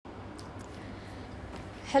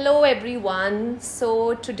Hello everyone.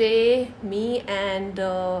 So today me and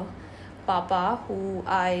Papa, who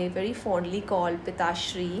I very fondly call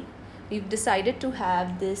Pitashri, we've decided to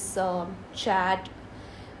have this chat,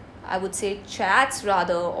 I would say chats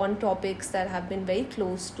rather, on topics that have been very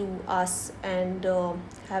close to us and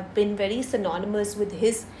have been very synonymous with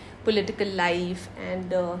his political life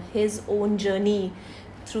and his own journey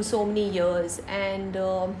through so many years. And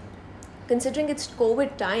considering it's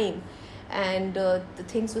COVID time, and the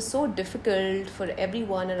things were so difficult for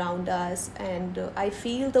everyone around us, and I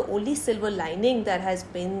feel the only silver lining that has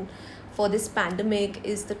been for this pandemic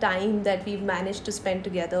is the time that we've managed to spend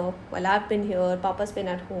together. While I've been here, Papa's been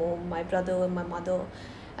at home, my brother, my mother,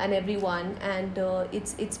 and everyone. And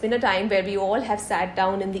it's been a time where we all have sat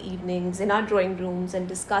down in the evenings in our drawing rooms and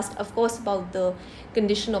discussed, of course, about the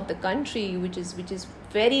condition of the country, which is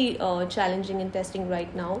very challenging and testing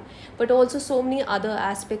right now, but also so many other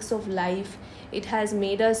aspects of life. It has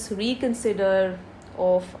made us reconsider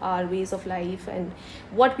of our ways of life and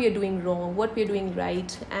what we are doing wrong, what we are doing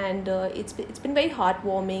right, and it's been very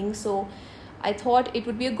heartwarming. So I thought it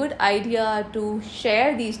would be a good idea to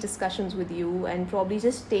share these discussions with you and probably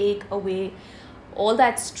just take away all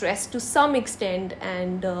that stress to some extent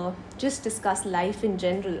and just discuss life in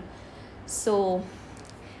general. So,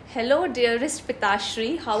 hello, dearest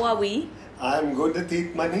Pitashri, how are we? I'm good,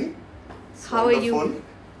 Atit Mani. It's How are you? wonderful.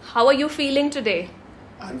 How are you feeling today?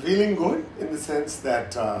 I'm feeling good in the sense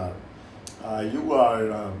that you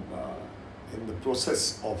are in the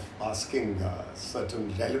process of asking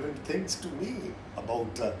certain relevant things to me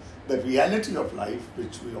about the reality of life,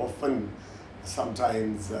 which we often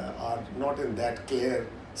sometimes are not in that clear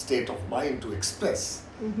state of mind to express.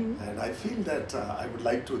 And I feel that I would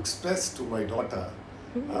like to express to my daughter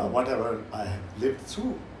whatever I have lived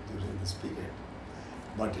through during this period.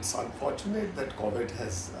 But it's unfortunate that COVID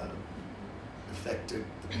has affected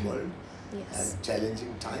the world Yes. and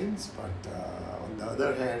challenging times. But on the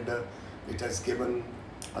other hand, it has given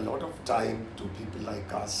a lot of time to people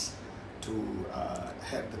like us to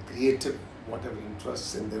have the creative, whatever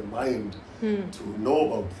interests in their mind to know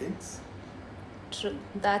about things. True,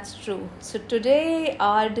 that's true. So today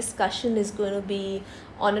our discussion is going to be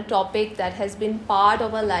on a topic that has been part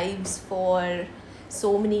of our lives for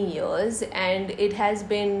so many years, and it has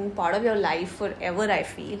been part of your life forever, I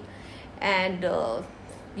feel. And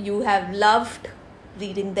you have loved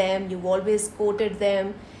reading them, you've always quoted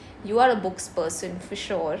them. You are a books person for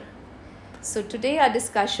sure. So today our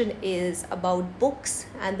discussion is about books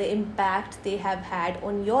and the impact they have had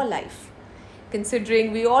on your life.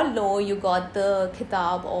 Considering we all know you got the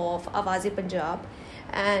Kitab of Awaz-e-Punjab,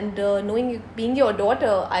 and knowing you, being your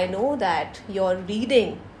daughter, I know that your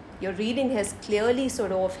reading has clearly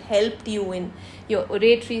sort of helped you in your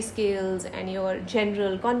oratory skills and your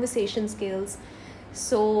general conversation skills.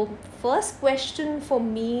 So first question for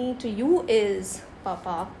me to you is,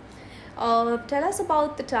 Papa, tell us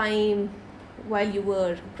about the time while you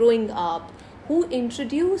were growing up, who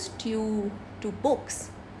introduced you to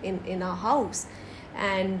books in our house,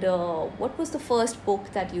 and what was the first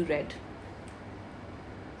book that you read?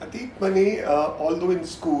 Atit Mani, although in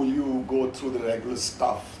school you go through the regular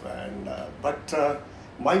stuff, and but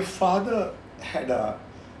my father had a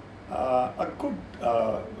good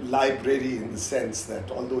library in the sense that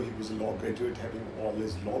although he was a law graduate having all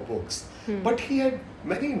his law books, but he had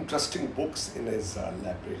many interesting books in his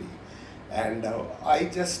library. And I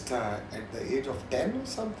just, at the age of 10 or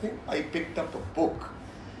something, I picked up a book,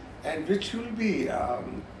 and which will be, it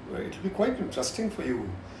will be quite interesting for you.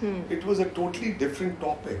 It was a totally different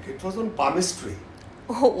topic. It was on palmistry.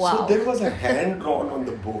 Oh, wow. So there was a hand drawn on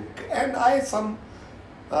the book, and I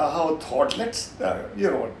somehow thought, let's,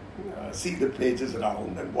 see the pages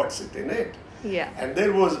around and what's it in it. Yeah. And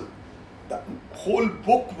there was, the whole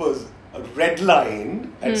book was red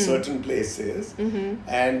line at certain places,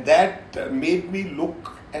 and that made me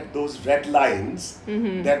look at those red lines,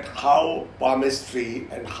 that how palmistry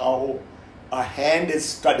and how a hand is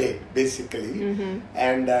studied basically,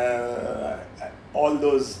 and all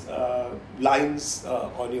those lines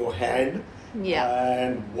on your hand,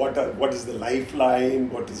 and what is the lifeline,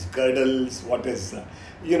 what is girdles, what is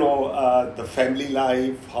the family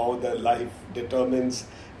life, how the life determines,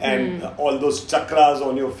 and all those chakras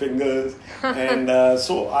on your fingers. And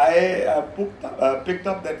so I picked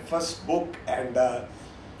up that first book, and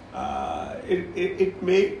it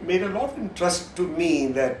made a lot of interest to me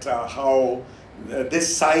that how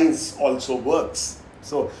this science also works.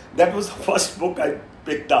 So that was the first book I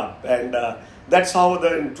picked up, and that's how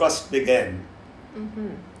the interest began.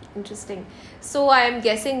 Interesting. So I am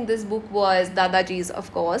guessing this book was Dadaji's,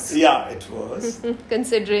 of course. Yeah, it was.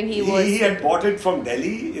 Considering he had bought it from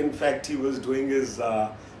Delhi. In fact, he was doing his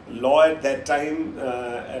law at that time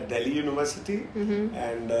at Delhi University,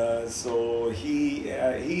 and so he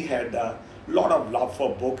had a lot of love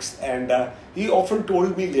for books, and he often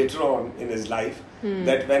told me later on in his life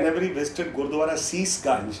that whenever he visited Gurdwara Sees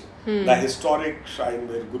Ganj, the historic shrine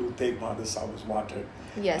where Guru Tegh Bahadur Sahib was martyred,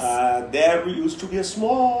 yes, there used to be a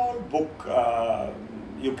small book, a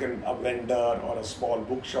vendor or a small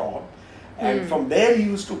bookshop, and from there he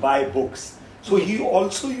used to buy books. So he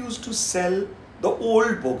also used to sell the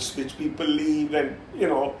old books which people leave and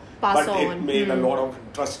pass but on. It made a lot of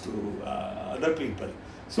interest to other people.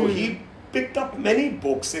 So he picked up many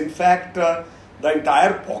books. In fact, the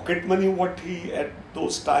entire pocket money what he at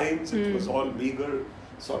those times, it was all meager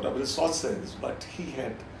sort of resources, but he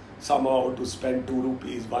had somehow to spend 2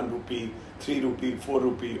 rupees, 1 rupee, 3 rupee, 4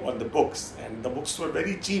 rupee on the books, and the books were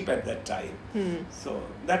very cheap at that time. So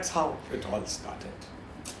that's how it all started.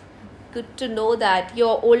 Good to know that.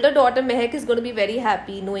 Your older daughter Mehak is going to be very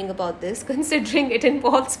happy knowing about this, considering it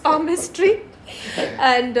involves palmistry.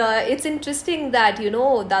 And it's interesting that,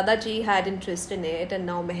 Dadaji had interest in it, and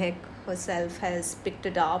now Mehak herself has picked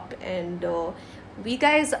it up, and we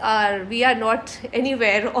are not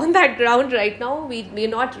anywhere on that ground right now. We're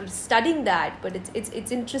not studying that, but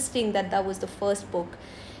it's interesting that was the first book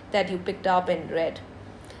that you picked up and read.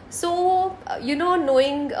 So,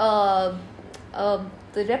 knowing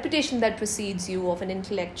the reputation that precedes you of an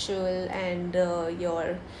intellectual, and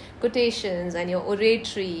your quotations and your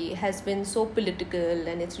oratory has been so political,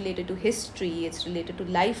 and it's related to history, it's related to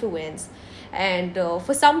life events, and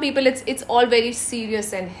for some people it's all very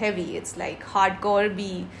serious and heavy. It's like hardcore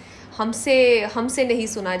भी हमसे नहीं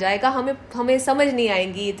सुना जाएगा, हमें समझ नहीं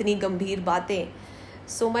आएंगी इतनी गंभीर बातें.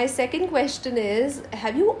 So my second question is,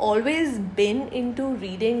 have you always been into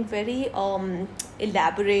reading very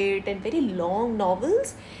elaborate and very long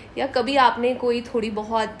novels, या कभी आपने कोई थोड़ी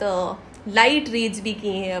बहुत light reads भी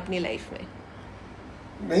की हैं अपनी life में?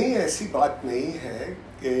 नहीं, ऐसी बात नहीं है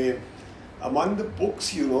कि among the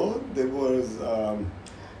books, there was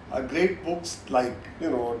great books like,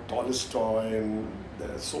 Tolstoy, and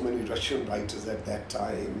there are so many Russian writers at that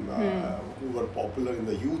time who were popular in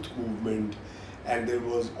the youth movement. And there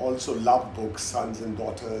was also love books, Sons and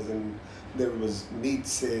Daughters, and there was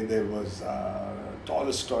Nietzsche, there was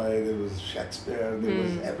Tolstoy, there was Shakespeare, there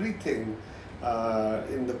was everything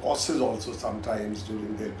in the courses also sometimes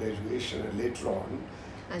during their graduation and later on.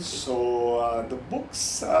 So the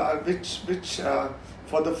books which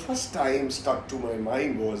for the first time stuck to my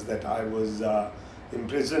mind was that I was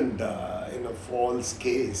imprisoned in a false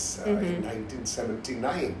case in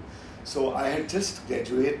 1979. So I had just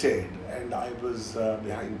graduated, and I was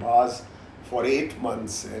behind bars for 8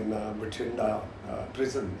 months in Bathinda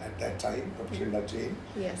prison at that time, Bathinda jail.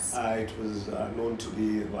 Yes. It was known to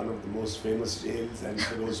be one of the most famous jails in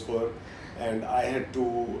Firozpur, and I had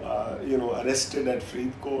to, arrested at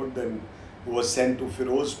Faridkot, then was sent to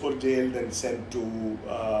Firozpur jail, then sent to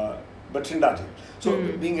Bathinda jail. So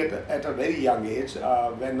being at a very young age,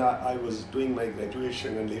 when I was doing my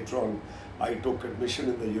graduation, and later on I took admission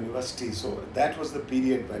in the university, so that was the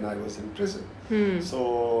period when I was in prison.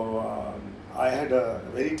 So I had a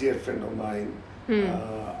very dear friend of mine,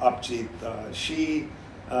 Abjit. She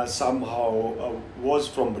somehow was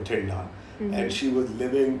from Bathinda, and she was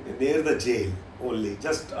living near the jail only,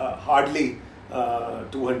 just hardly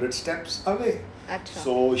 200 steps away. Achha.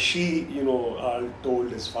 So she, told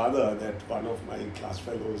his father that one of my class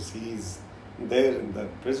fellows, he's there in the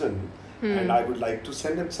prison, and I would like to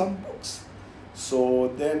send him some books.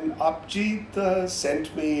 So then Abjit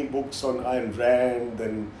sent me books on Ayn Rand,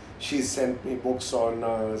 then she sent me books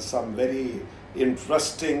on some very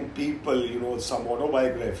interesting people, some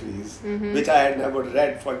autobiographies, which I had never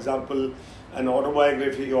read. For example, an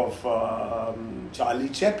autobiography of Charlie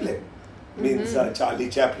Chaplin. Means Charlie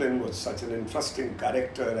Chaplin was such an interesting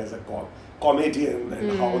character as a comedian,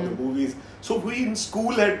 and how the movies. So we in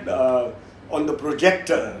school had on the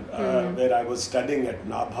projector where I was studying at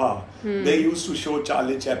Nabha, they used to show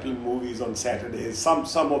Charlie Chaplin movies on Saturdays.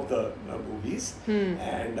 Some of the movies,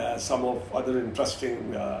 and some of other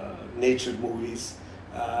interesting nature movies.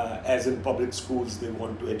 As in public schools, they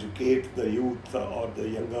want to educate the youth or the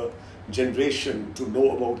younger generation to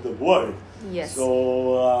know about the world. Yes.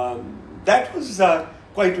 So that was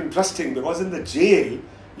quite interesting, because in the jail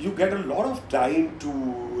you get a lot of time to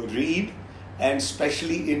read and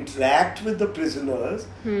especially interact with the prisoners.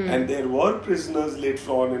 And there were prisoners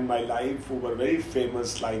later on in my life who were very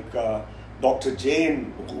famous, like Dr.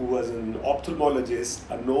 Jain, who was an ophthalmologist,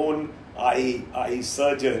 a known eye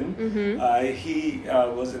surgeon. He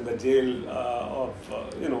was in the jail of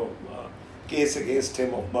case against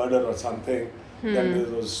him of murder or something. Then there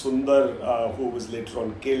was Sundar, who was later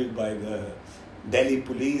on killed by the Delhi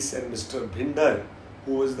police, and Mr. Bhinder,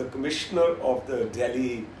 who was the commissioner of the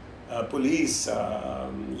Delhi police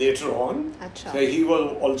later on. Achha. So he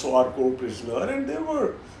was also our co-prisoner, and there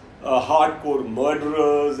were hardcore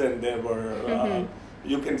murderers, and there were,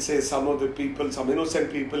 you can say, some of the people, some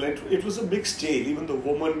innocent people. It was a mixed jail. Even the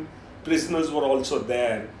women prisoners were also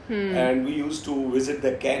there. And we used to visit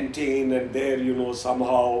the canteen, and there,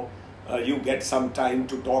 somehow you get some time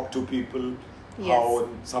to talk to people. Yes. How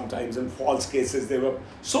sometimes in false cases they were.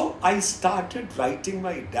 So I started writing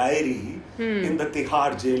my diary in the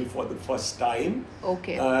Tihar jail for the first time.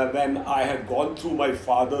 Okay. When I had gone through my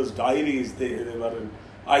father's diaries, they were in,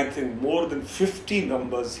 I think, more than 50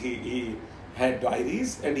 numbers. He had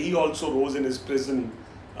diaries, and he also rose in his prison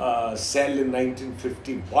cell in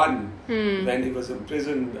 1951 when he was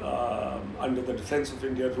imprisoned under the Defence of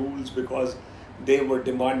India rules, because they were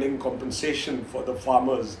demanding compensation for the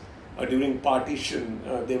farmers. During partition,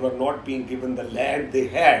 they were not being given the land they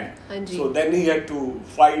had. Anji. So then he had to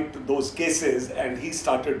fight those cases, and he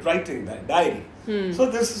started writing that diary. So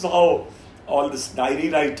this is how all this diary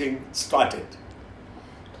writing started.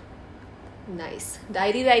 Nice.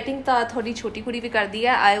 Diary writing ta thodi choti kudi bhi kar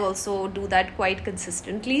diya. I also do that quite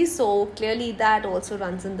consistently. So clearly that also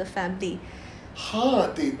runs in the family.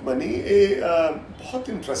 हाँ तीतमणि ये बहुत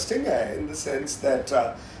interesting है in the sense that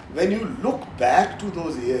when you look back to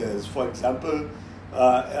those years, for example,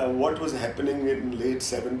 what was happening in late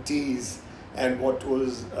 70s and what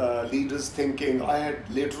was leaders thinking, I had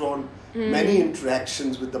later on many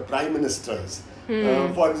interactions with the prime ministers.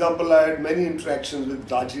 For example, I had many interactions with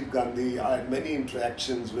Rajiv Gandhi, I had many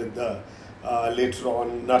interactions with later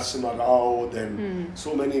on Narasimha Rao, then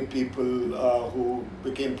so many people who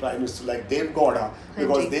became prime minister like Dev Gowda,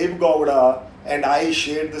 because Dev Gowda and I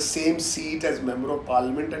shared the same seat as member of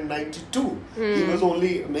parliament in 92. He was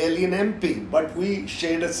only merely an MP, but we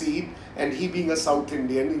shared a seat, and he being a South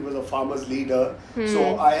Indian, he was a farmers leader.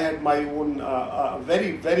 So I had my own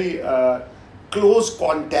very, very close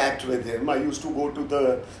contact with him. I used to go to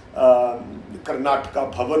the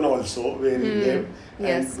Karnataka Bhavan also, where he lived,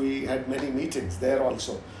 and we had many meetings there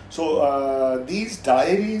also. So these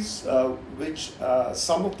diaries, which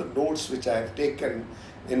some of the notes which I have taken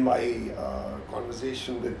in my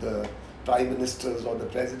conversation with the prime ministers or the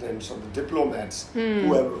presidents or the diplomats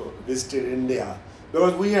who have visited India,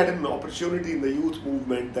 because we had an opportunity in the youth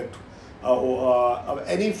movement that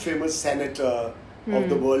any famous senator of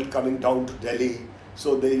the world coming down to Delhi,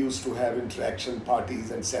 so they used to have interaction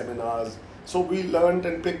parties and seminars. So we learned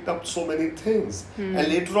and picked up so many things. And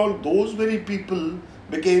later on, those very people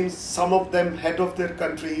became, some of them, head of their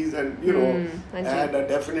countries, and had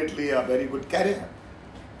definitely a very good career.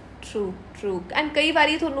 True. And कई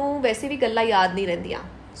बारी थोनू वैसे भी गल्ला याद नहीं रहंदियां.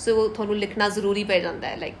 So थोनू लिखना ज़रूरी पै जाता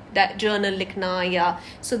है, like journal लिखना, या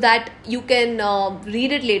so that you can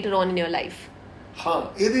read it later on in your life.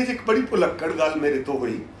 हाँ, ਇਹਦੇ ਇੱਕ ਬੜੀ ਭੁਲੱਕੜ ਗੱਲ ਮੇਰੇ ਤੋਂ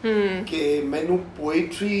ਹੋਈ ਕਿ ਮੈਨੂੰ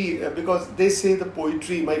poetry, because they say the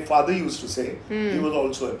poetry, my father used to say, he was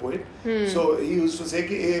also a poet, so he used to say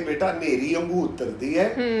ਕਿ ਇਹ ਬੇਟਾ ਨੇਰੀ ਵਾਂਗੂ ਉਤਰਦੀ ਹੈ,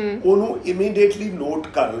 ਉਹਨੂੰ immediately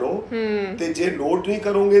note ਕਰ ਲਓ, ਤੇ ਜੇ note ਨਹੀਂ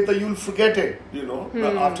ਕਰੋਗੇ ਤਾਂ you'll forget it,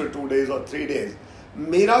 after 2 days or 3 days.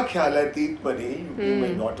 ਮੇਰਾ ਖਿਆਲ ਹੈ ਤੀਤਮਨੀ, you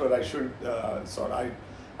my daughter,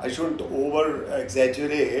 I shouldn't over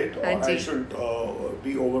exaggerate, or I shouldn't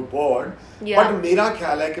be overboard. But मेरा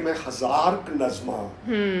ख्याल है कि मैं 1000 नज़मां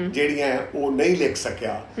ਜਿਹੜੀਆਂ ਹੈ ਉਹ ਨਹੀਂ ਲਿਖ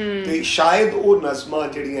ਸਕਿਆ, ਤੇ ਸ਼ਾਇਦ ਉਹ ਨਜ਼ਮਾਂ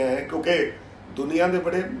ਜਿਹੜੀਆਂ ਹੈ, ਕਿਉਂਕਿ ਦੁਨੀਆ ਦੇ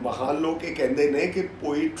ਬੜੇ ਮਹਾਨ ਲੋਕ ਇਹ ਕਹਿੰਦੇ ਨੇ ਕਿ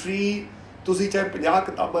ਪੋਇਟਰੀ ਤੁਸੀਂ ਚਾਹੇ 50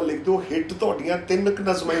 ਕਿਤਾਬਾਂ ਲਿਖ ਦਿਓ, ਹਿੱਟ ਤੁਹਾਡੀਆਂ 3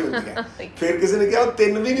 ਨਜ਼ਮਾਂ ਹੀ ਹੁੰਦੀਆਂ. ਫਿਰ ਕਿਸੇ ਨੇ ਕਿਹਾ ਉਹ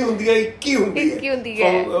 3 ਵੀ ਨਹੀਂ ਹੁੰਦੀਆਂ, 1 ਹੀ ਹੁੰਦੀ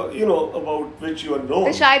ਹੈ, about which you are known.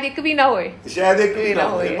 ਤੇ ਸ਼ਾਇਦ ਇੱਕ ਵੀ ਨਾ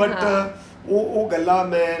ਹੋਏ, but ਉਹ ਗੱਲਾਂ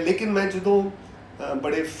ਲੇਕਿਨ ਮੈਂ ਜਦੋਂ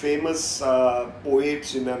ਬੜੇ ਫੇਮਸ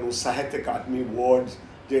ਪੋਇਟਸ ਜਿਨ੍ਹਾਂ ਨੂੰ ਸਾਹਿਤ ਅਕਾਦਮੀ ਅਵਾਰਡਸ,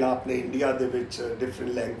 ਜਿਹੜਾ ਆਪਣੇ ਇੰਡੀਆ ਦੇ ਵਿੱਚ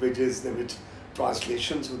ਡਿਫਰੈਂਟ ਲੈਂਗੁਏਜਸ ਦੇ ਵਿੱਚ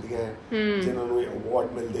ਟ੍ਰਾਂਸਲੇਸ਼ਨਸ ਹੁੰਦੀਆਂ, ਜਿਨ੍ਹਾਂ ਨੂੰ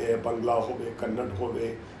ਅਵਾਰਡ ਮਿਲਦੇ ਹੈ, ਬੰਗਲਾ ਹੋਵੇ, ਕੰਨੜ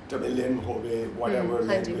ਹੋਵੇ, ਤਮਿਲੀਅਨ ਹੋਵੇ, whatever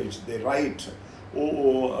language they write,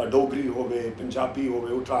 ਉਹ ਡੋਗਰੀ ਹੋਵੇ, ਪੰਜਾਬੀ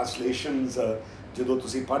ਹੋਵੇ, ਉਹ ਟ੍ਰਾਂਸਲੇਸ਼ਨਸ ਜਦੋਂ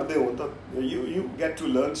ਤੁਸੀਂ ਪੜ੍ਹਦੇ ਹੋ ਤਾਂ you get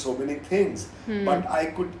to learn so many things. But I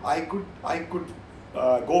could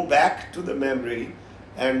go back to the memory,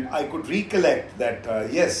 and I could recollect that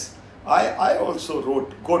yes, I also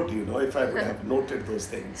wrote good, if I would have noted those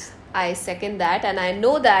things. I second that, and I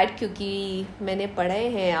know that क्योंकि मैंने पढ़े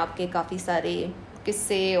हैं आपके काफ़ी सारे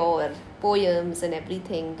किस्से और poems and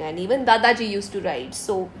everything, and even Dadaji used to write,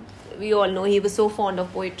 so we all know he was so fond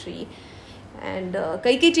of poetry. And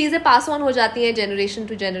कई कई चीज़ें पास ऑन हो जाती हैं जनरेशन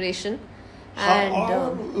टू जनरेशन. हाँ,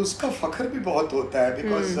 और उसका फख्र भी बहुत होता है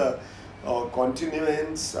because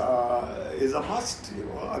कॉन्टिन्यूएंस is a must, you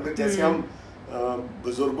know. अगर जैसे हम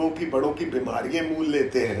बुजुर्गों की बड़ों की बीमारियां मूल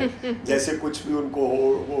लेते हैं जैसे कुछ भी उनको हो,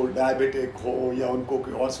 वो डायबिटिक हो या उनको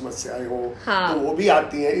कोई और समस्याएं हो, तो वो भी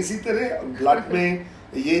आती हैं. इसी तरह ब्लड में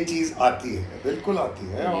ये चीज आती है, बिल्कुल आती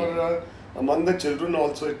है. और among the children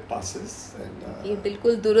also it passes and ये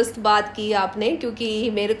बिल्कुल दुरुस्त बात की आपने, क्योंकि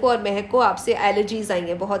मेरे को और महक को आपसे एलर्जीज आई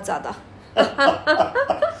हैं बहुत ज़्यादा.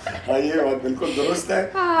 हाँ, ये बात बिल्कुल दुरुस्त है.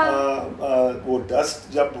 वो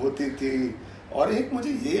डस्ट जब होती थी, और एक मुझे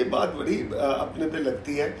ये बात बड़ी अपने पे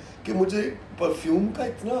लगती है कि मुझे परफ्यूम का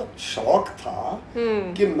इतना शौक था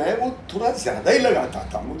कि मैं वो थोड़ा ज्यादा ही लगाता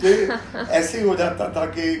था. मुझे ऐसे ही हो जाता था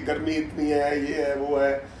कि गर्मी इतनी है, ये है, वो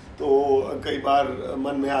है, तो कई बार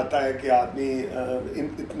मन में आता है कि आदमी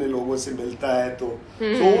इतने लोगों से मिलता है, तो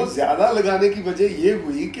ज्यादा लगाने की वजह ये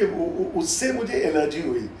हुई कि वो उससे मुझे एलर्जी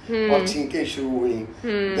हुई और छींकें शुरू हुई.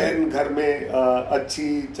 देन घर में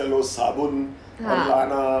अच्छी चलो साबुन और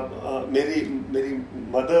लाना. मेरी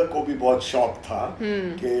मदर को भी बहुत शौक था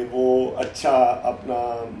कि वो अच्छा अपना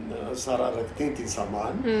सारा रखती थी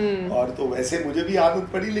सामान, और तो वैसे मुझे भी आदत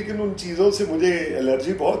पड़ी, लेकिन उन चीजों से मुझे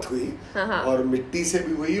एलर्जी बहुत हुई. और मिट्टी से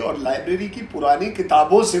भी हुई और लाइब्रेरी की पुरानी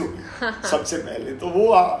किताबों से हुई सबसे पहले. तो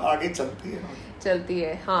वो आगे चलती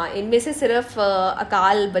है. हाँ, इनमें से सिर्फ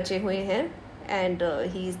अकाल बचे हुए हैं. And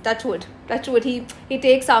he's touchwood, he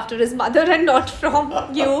takes after his mother and not from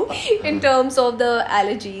you in terms of the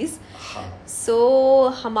allergies. So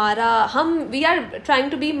we are trying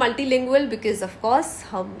to be multilingual because of course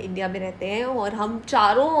हम इंडिया में रहते हैं और हम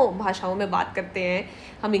चारों भाषाओं में बात करते हैं.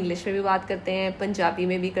 हम इंग्लिश में भी बात करते हैं, पंजाबी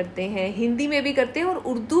में भी करते हैं, हिंदी में भी करते हैं, और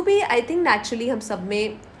उर्दू भी आई थिंक नेचुरली हम सब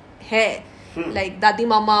में है. लाइक दादी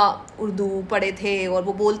मामा उर्दू पढ़े थे और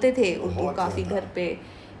वो बोलते थे उर्दू काफ़ी घर पे.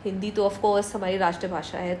 हिंदी तो ऑफ कोर्स हमारी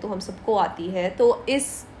राष्ट्रभाषा है, तो हम सबको आती है. तो इस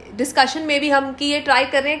डिस्कशन में भी हम कि ये ट्राई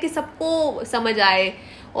कर रहे हैं कि सबको समझ आए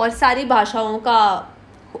और सारी भाषाओं का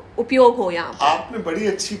उपयोग हो. यहाँ आपने बड़ी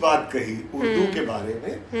अच्छी बात कही उर्दू के बारे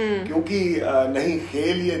में, क्योंकि नहीं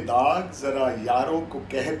खेल ये दाग जरा यारों को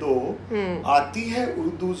कह दो, आती है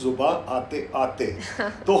उर्दू जुबान आते आते.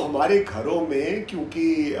 तो हमारे घरों में क्योंकि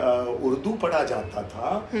उर्दू पढ़ा जाता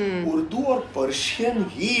था, उर्दू और पर्शियन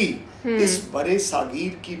ही इस बड़े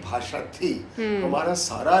सागीर की भाषा थी. हमारा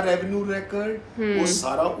सारा रेवेन्यू रिकॉर्ड वो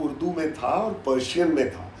सारा उर्दू में था और पर्शियन में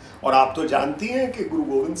था. और आप तो जानती हैं कि गुरु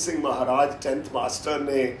गोविंद सिंह महाराज 10th मास्टर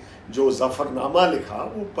ने जो जफरनामा लिखा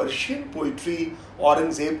वो पर्शियन पोइट्री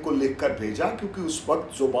औरंगजेब को लिखकर भेजा, क्योंकि उस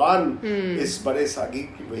वक्त जुबान इस बड़े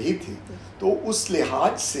सागीर की वही थी. तो उस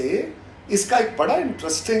लिहाज से इसका एक बड़ा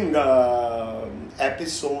इंटरेस्टिंग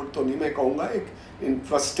एपिसोड तो नहीं मैं कहूँगा, एक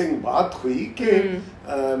इंटरेस्टिंग बात हुई कि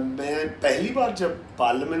मैं पहली बार जब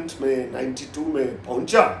पार्लियामेंट में 92 में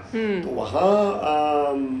पहुंचा, तो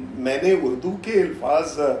वहाँ मैंने उर्दू के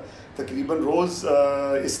अल्फाज तकरीबन रोज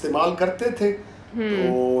इस्तेमाल करते थे.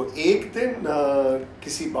 तो एक दिन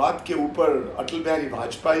किसी बात के ऊपर अटल बिहारी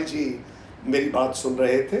वाजपेयी जी मेरी बात सुन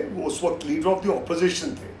रहे थे. वो उस वक्त लीडर ऑफ द ऑपोजिशन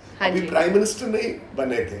थे, अभी प्राइम मिनिस्टर नहीं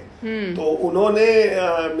बने थे. तो उन्होंने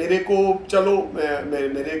मेरे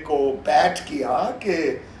को पैट किया कि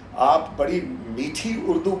आप बड़ी मीठी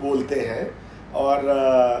उर्दू बोलते हैं और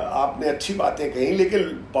आपने अच्छी बातें कही, लेकिन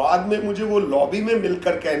बाद में मुझे वो लॉबी में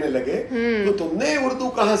मिलकर कहने लगे तो तुमने उर्दू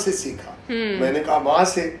कहाँ से सीखा? मैंने कहा माँ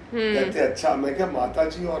से. कहते अच्छा. मैं क्या, माता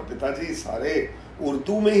जी और पिताजी सारे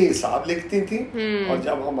उर्दू में ही हिसाब लिखती थी, और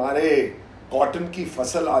जब हमारे कॉटन की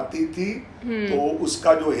फसल आती थी तो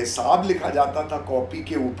उसका जो हिसाब लिखा जाता था कॉपी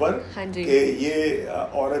के ऊपर कि ये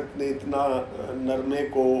औरत ने इतना नरमे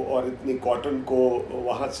को और इतनी कॉटन को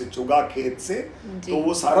वहां से चुगा खेत से, तो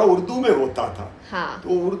वो सारा उर्दू में होता था.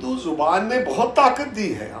 तो उर्दू जुबान ने बहुत ताकत दी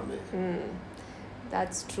है हमें.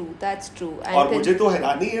 That's true. और मुझे तो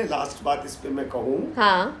हैरानी है, लास्ट बात इस पे मैं कहूँ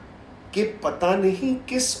कि पता नहीं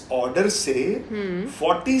किस ऑर्डर से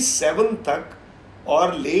 47 तक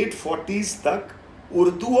और लेट 40s तक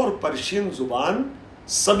उर्दू और पर्शियन जुबान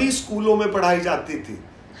सभी स्कूलों में पढ़ाई जाती थी.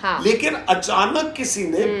 लेकिन अचानक किसी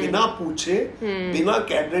ने बिना पूछे, बिना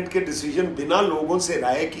कैबिनेट के डिसीजन, बिना लोगों से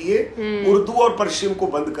राय किए उर्दू और पर्शियन को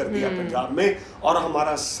बंद कर दिया पंजाब में, और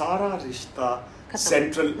हमारा सारा रिश्ता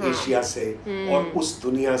सेंट्रल एशिया से और उस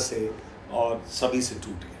दुनिया से और सभी से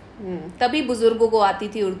टूट गया. तभी बुजुर्गों को आती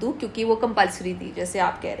थी उर्दू, क्योंकि वो कंपलसरी थी, जैसे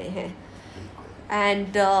आप कह रहे हैं.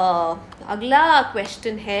 एंड अगला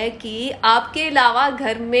क्वेश्चन है कि आपके अलावा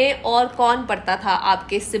घर में और कौन पढ़ता था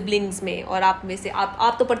आपके सिबलिंग्स में, और आप में से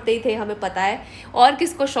आप तो पढ़ते ही थे, हमें पता है, और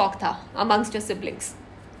किसको शौक था अमंगस्ट योर सिबलिंग्स?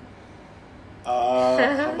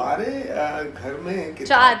 हमारे घर में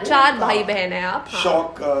चार भाई बहन है आप? हाँ।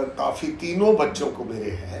 शौक काफी, तीनों बच्चों को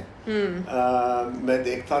मेरे है। मैं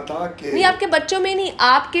देखता था कि नहीं, आपके बच्चों में नहीं,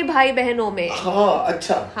 आपके भाई बहनों में। हाँ,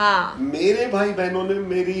 अच्छा। हाँ, मेरे भाई बहनों ने,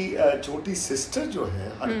 मेरी छोटी सिस्टर जो है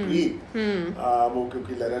हरप्रीत, वो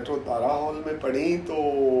क्योंकि लरेटो तारा हॉल में पढ़ी तो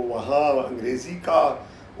वहाँ अंग्रेजी का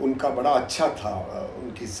उनका बड़ा अच्छा था,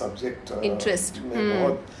 उनकी सब्जेक्ट इंटरेस्ट में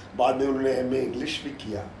बहुत। बाद में उन्होंने एमए इंग्लिश भी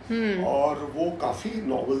किया और वो काफी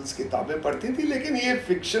नॉवेल्स किताबें पढ़ती थी, लेकिन ये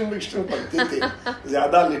फिक्शन पढ़ती थी,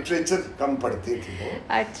 ज्यादा लिटरेचर कम पढ़ती थी वो।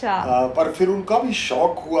 अच्छा। पर फिर उनका भी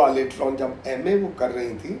शौक हुआ लेटर ऑन, जब एमए वो कर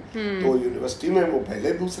रही थी तो यूनिवर्सिटी में वो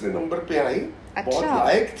पहले दूसरे नंबर पे आई। अच्छा। बहुत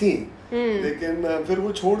लायक थी, लेकिन फिर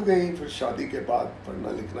वो छोड़ गई, फिर शादी के बाद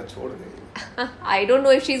पढ़ना लिखना छोड़ गई। I don't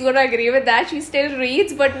know if she's going to agree with that. She still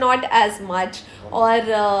reads, but not as much.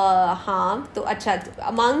 और हाँ, तो अच्छा,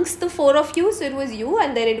 amongst the four of you, so it was you,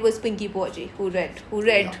 and then it was Pinky Pooji who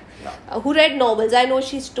read novels. I know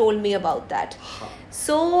she's told me about that.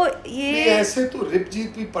 So ये ऐसे तो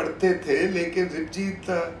रिपजीत भी पढ़ते थे, लेकिन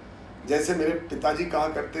रिपजीत जैसे मेरे पिताजी कहा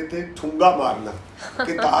करते थे, ठुंगा मारना,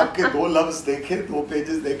 किताब के 2 लफ्ज देखे, 2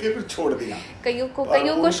 पेजेस देखे, फिर छोड़ दिया। कईयों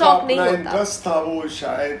को शौक नहीं होता। इंटरेस्ट था वो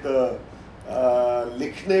शायद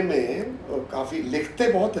लिखने में, काफी लिखते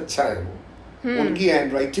बहुत अच्छा है वो। उनकी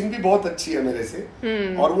हैंड राइटिंग भी बहुत अच्छी है मेरे से,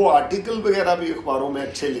 और वो आर्टिकल वगैरह भी अखबारों में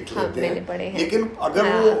अच्छे लिख लेते हैं। लेकिन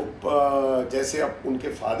अगर वो जैसे अब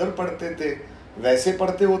उनके फादर पढ़ते थे वैसे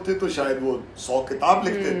पढ़ते होते तो शायद वो 100 किताब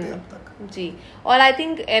लिख देते अब तक। जी, और आई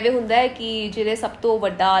थिंक एवे ਹੁੰਦਾ ਹੈ कि ਜਿਹੜੇ ਸਭ ਤੋਂ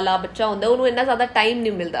ਵੱਡਾ ਆਲਾ ਬੱਚਾ ਹੁੰਦਾ ਉਹਨੂੰ ਇੰਨਾ ਜ਼ਿਆਦਾ ਟਾਈਮ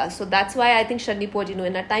ਨਹੀਂ ਮਿਲਦਾ, so that's why I think ਸ਼ਨੀ ਪੋਜੀ ਨੂੰ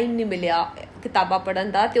ਇੰਨਾ ਟਾइम नहीं मिला किताबा पढ़न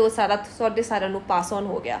दा, ते वो सारा नु पास ऑन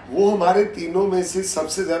हो गया। वो हमारे तीनों में से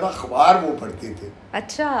सबसे ज्यादा अखबार वो पढ़ती थी।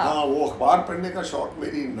 अच्छा। हाँ, वो अखबार पढ़ने का शौक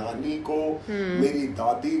मेरी नानी को, मेरी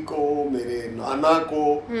दादी को, मेरे नाना को।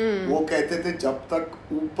 वो कहते थे जब तक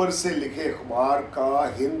ऊपर से लिखे अखबार का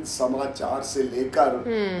हिंद समाचार से लेकर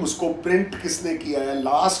उसको प्रिंट किसने किया है,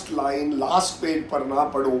 लास्ट लाइन लास्ट पेज पर ना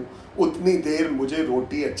पढूं, उतनी देर मुझे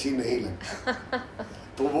रोटी अच्छी नहीं लगती।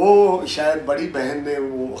 तो वो शायद बड़ी बहन ने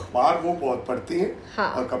वो अखबार वो बहुत पढ़ती हैं। हाँ।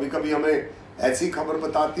 और कभी कभी हमें ऐसी खबर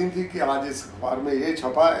बताती थी कि आज इस अखबार में ये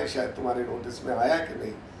छपा है, शायद तुम्हारे नोटिस में आया कि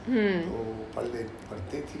नहीं, तो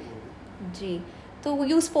पढ़ती थी वो। जी, तो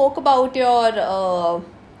you spoke about your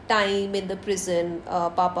time in the prison,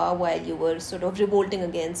 Papa, while you were sort of revolting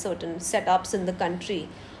against certain setups in the country,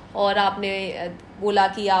 और आपने बोला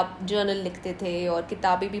कि आप जर्नल लिखते थे और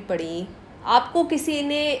किताबें भी पढ़ी। आपको किसी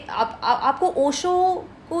ने आपको ओशो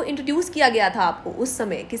को इंट्रोड्यूस किया गया था, आपको उस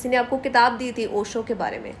समय किसी ने आपको किताब दी थी ओशो के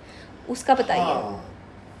बारे में, उसका बताइए। हाँ,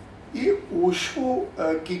 ये ओशो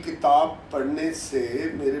की किताब पढ़ने से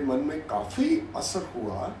मेरे मन में काफी असर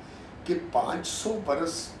हुआ कि 500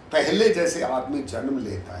 बरस पहले जैसे आदमी जन्म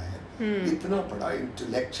लेता है, इतना बड़ा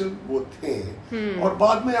इंटेलेक्चुअल वो थे। और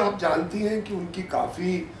बाद में आप जानती हैं कि उनकी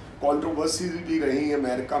काफी कंट्रोवर्सी भी रही,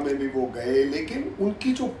 अमेरिका में भी वो गए, लेकिन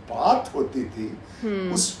उनकी जो बात होती थी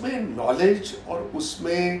उसमें नॉलेज और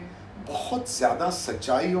उसमें बहुत ज्यादा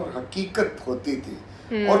सच्चाई और हकीकत होती थी।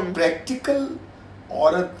 और प्रैक्टिकल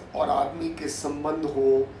औरत और आदमी के संबंध हो,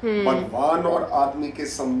 भगवान और आदमी के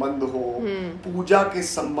संबंध हो, पूजा के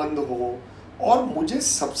संबंध हो। और मुझे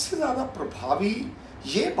सबसे ज्यादा प्रभावी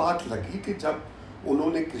ये बात लगी कि जब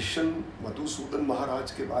उन्होंने कृष्ण मधुसूदन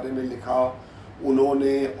महाराज के बारे में लिखा,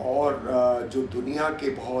 उन्होंने और जो दुनिया के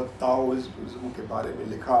बहुत ताओइज्म के बारे में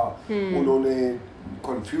लिखा, उन्होंने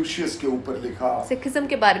कन्फ्यूशियस के ऊपर लिखा, सिखिज्म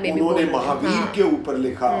के बारे में उन्होंने महावीर के ऊपर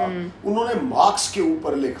लिखा, उन्होंने मार्क्स के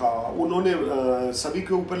ऊपर लिखा, उन्होंने सभी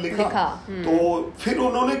के ऊपर लिखा। तो फिर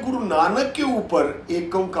उन्होंने गुरु नानक के ऊपर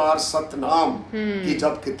एक ओंकार सतनाम की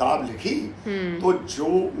जब किताब लिखी, तो जो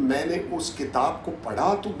मैंने उस किताब को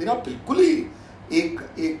पढ़ा तो मेरा बिल्कुल ही एक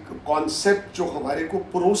कॉन्सेप्ट जो हमारे को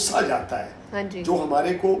परोसा जाता है, जो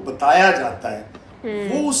हमारे को बताया जाता है,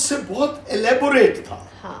 वो उससे बहुत एलेबोरेट था।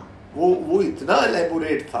 हाँ। वो इतना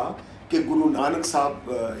एलेबोरेट था कि गुरु नानक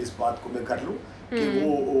साहब, इस बात को मैं कर लूं कि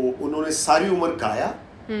वो उन्होंने सारी उम्र गाया।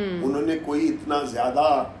 उन्होंने कोई इतना ज्यादा,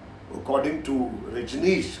 अकॉर्डिंग टू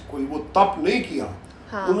रजनीश, कोई वो तप नहीं किया।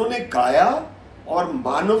 हाँ। उन्होंने गाया और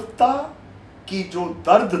मानवता की जो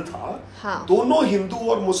दर्द था, हाँ। दोनों हिंदू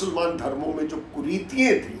और मुसलमान धर्मों में जो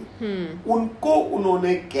कुरीतियां थी, उनको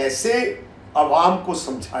उन्होंने कैसे अवाम को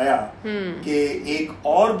समझाया कि एक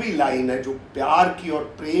और भी लाइन है जो प्यार की और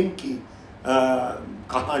प्रेम की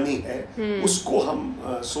कहानी है, उसको हम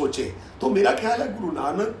सोचे। तो मेरा ख्याल है गुरु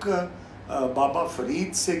नानक बाबा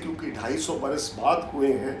फरीद से, क्योंकि 250 बरस बाद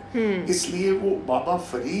हुए हैं, इसलिए वो बाबा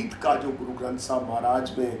फरीद का जो गुरु ग्रंथ साहब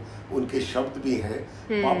महाराज में उनके शब्द भी हैं,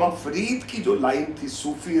 बाबा फरीद की जो लाइन थी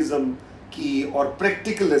सूफीज़म की और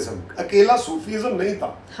प्रैक्टिकलिज्म, अकेला सूफीज़म नहीं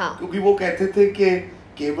था। हाँ। क्योंकि वो कहते थे कि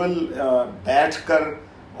केवल बैठकर,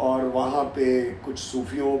 और वहाँ पे कुछ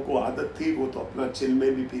सूफियों को आदत थी, वो तो अपना चिलमे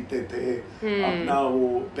भी पीते थे, अपना वो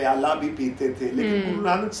प्याला भी पीते थे, लेकिन गुरु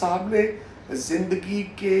नानक साहब ने जिंदगी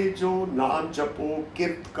के जो नाम जपो,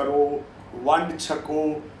 किरत करो, वंड छको,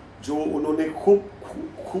 जो उन्होंने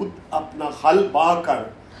खुद अपना हल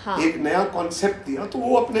बहाकर एक नया कॉन्सेप्ट दिया, तो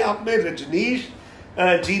वो अपने आप में रजनीश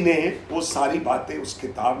जी ने वो सारी बातें उस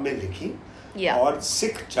किताब में लिखी। और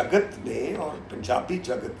सिख जगत ने और पंजाबी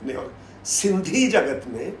जगत ने और सिंधी जगत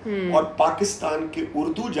में और पाकिस्तान के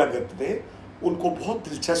उर्दू जगत ने उनको बहुत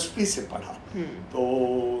दिलचस्पी से पढ़ा। तो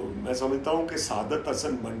मैं समझता हूँ कि सादत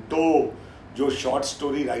हसन मंटो जो शॉर्ट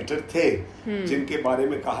स्टोरी राइटर थे, जिनके बारे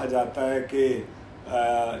में कहा जाता है कि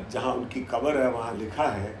जहाँ उनकी कब्र है वहाँ लिखा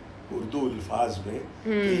है उर्दू अल्फाज में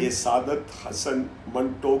कि ये सादत हसन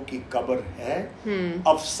मंटो की कब्र है,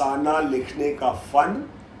 अफसाना लिखने का फन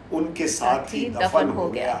उनके साथ ही दफन हो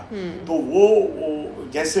गया। तो वो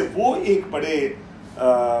जैसे वो एक बड़े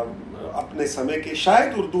अपने समय के,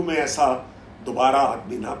 शायद उर्दू में ऐसा दोबारा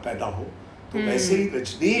आदमी ना पैदा हो, तो वैसे ही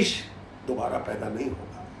रजनीश दोबारा पैदा नहीं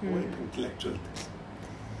होगा। वो एक इंटेलेक्चुअल थे।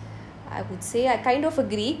 I would say I kind of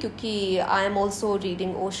agree, क्योंकि I am also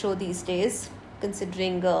reading Osho these days,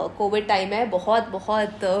 considering COVID time है, बहुत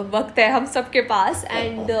वक्त है हम सबके पास,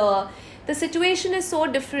 and the situation is so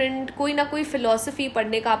different। कोई ना कोई philosophy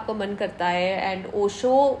पढ़ने का आपका मन करता है, and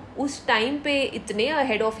Osho उस टाइम पे इतने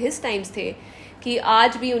ahead of his times थे कि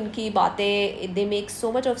आज भी उनकी बातें they make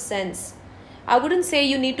so much of sense। I wouldn't say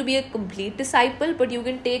you need to be a complete disciple, but you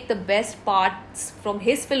can take the best parts from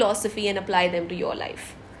his philosophy and apply them to your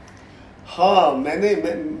life। हाँ,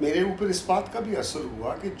 मेरे ऊपर इस बात का भी असर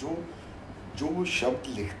हुआ कि जो वो शब्द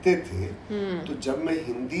लिखते थे, तो जब मैं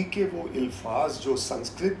हिंदी के वो अल्फाज जो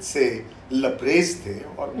संस्कृत से लबरेज थे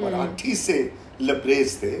और मराठी से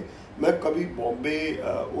लबरेज थे, मैं कभी बॉम्बे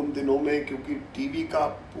उन दिनों में, क्योंकि टीवी का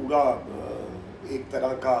पूरा एक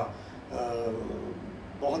तरह का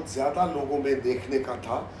बहुत ज़्यादा लोगों में देखने का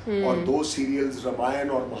था, और 2 सीरियल्स रामायण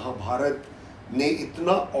और महाभारत ने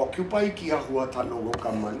इतना ऑक्यूपाई किया हुआ था लोगों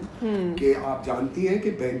का मन कि आप जानती हैं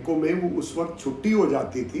कि बैंकों में वो उस वक्त छुट्टी हो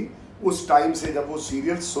जाती थी उस टाइम से, जब वो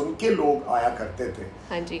सीरियल सुन के लोग आया करते थे।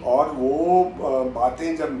 हाँ जी। और वो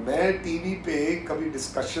बातें जब मैं टीवी पे कभी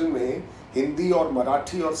डिस्कशन में हिंदी और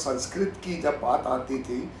मराठी और संस्कृत की जब बात आती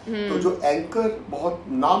थी, तो जो एंकर, बहुत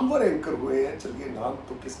नामवर एंकर हुए हैं, चलिए नाम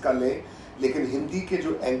तो किसका लें, लेकिन हिंदी के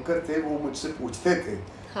जो एंकर थे वो मुझसे पूछते थे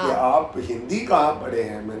कि आप हिंदी कहाँ पढ़े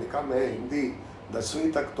हैं। मैंने कहा मैं हिंदी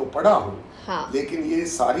 10वीं तक तो पढ़ा हूँ, लेकिन ये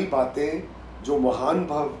सारी बातें जो महान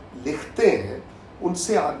भव लिखते हैं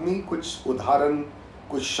उनसे आदमी कुछ उदाहरण,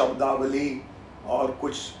 कुछ शब्दावली और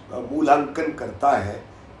कुछ मूल्यांकन करता है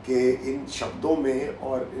कि इन शब्दों में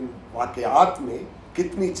और इन वाकयात में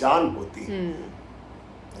कितनी जान होती है।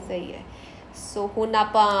 सही है। सो हुण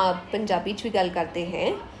आपां पंजाबी च भी गल करते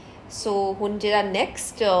हैं। सो हुण जिहड़ा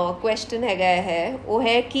नैक्सट क्वेश्चन है वो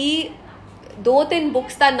है कि 2-3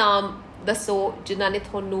 बुक्स का नाम दसो जिन्होंने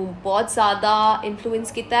थोनू बहुत ज़्यादा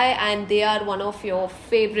इन्फ्लुएंस किया है and they are one of your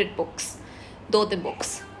favourite books. 2-3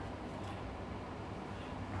 books.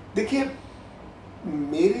 देखिए,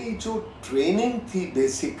 मेरी जो ट्रेनिंग थी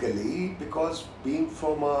basically, because being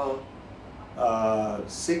from a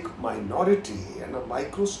Sikh minority and a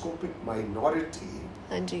microscopic minority,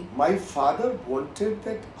 my father wanted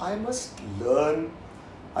that I must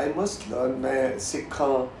learn मैं सिੱਖਾਂ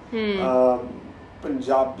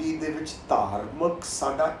ਪੰਜਾਬੀ ਦੇ ਵਿੱਚ ਧਾਰਮਿਕ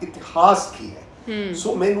ਸਾਡਾ ਇਤਿਹਾਸ ਕੀ ਹੈ।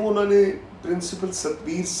 ਸੋ ਮੈਨੂੰ ਉਹਨਾਂ ਨੇ ਪ੍ਰਿੰਸੀਪਲ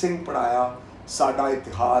ਸਤਬੀਰ ਸਿੰਘ ਪੜਾਇਆ ਸਾਡਾ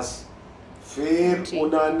ਇਤਿਹਾਸ। फिर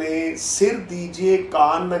उन्होंने सिर दीजिए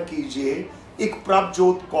कान न कीजिए, एक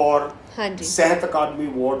Prabhjot Kaur Sahitya Akademi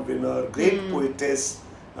award winner, great poetess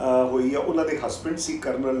हुई है, उन्होंने हस्बैंड सी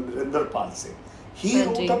colonel Narendrapal Singh. He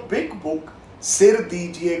wrote a big book, सिर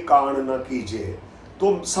दीजिए कान न कीजिए। तो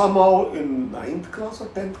somehow in 9th class or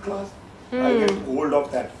 10th class I get hold of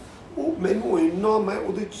that। ਉਹ ਮੈਨੂੰ ਇੰਨਾ ਮੈਂ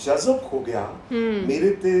ਉਹਦੇ ਜਜ਼ਬ ਹੋ ਗਿਆ ਮੇਰੇ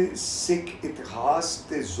ਤੇ ਸਿੱਖ ਇਤਿਹਾਸ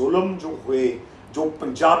ਤੇ ਜ਼ੁਲਮ ਜੋ ਹੋਏ, ਜੋ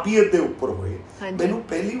ਪੰਜਾਬੀਅਤ ਦੇ ਉੱਪਰ ਹੋਏ। ਮੈਨੂੰ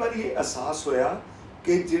ਪਹਿਲੀ ਵਾਰ ਇਹ ਅਹਿਸਾਸ ਹੋਇਆ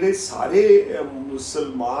ਕਿ ਜਿਹੜੇ ਸਾਰੇ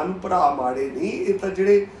ਮੁਸਲਮਾਨ ਭਰਾ ਮਾੜੇ ਨਹੀਂ, ਇਹ ਤਾਂ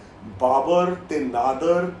ਜਿਹੜੇ ਬਾਬਰ ਤੇ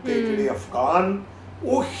ਨਾਦਰ ਤੇ ਜਿਹੜੇ ਅਫਗਾਨ,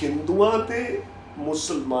 ਉਹ ਹਿੰਦੂਆਂ ਤੇ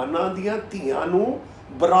ਮੁਸਲਮਾਨਾਂ ਦੀਆਂ ਧੀਆਂ ਨੂੰ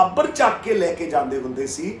ਬਰਾਬਰ ਚੱਕ ਕੇ ਲੈ ਕੇ ਜਾਂਦੇ ਹੁੰਦੇ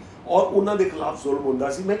ਸੀ ਔਰ ਉਹਨਾਂ ਦੇ ਖਿਲਾਫ ਜ਼ੁਲਮ ਹੁੰਦਾ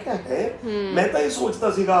ਸੀ। ਮੈਂ ਕਿਹਾ ਹੈ, ਮੈਂ ਤਾਂ ਇਹ ਸੋਚਦਾ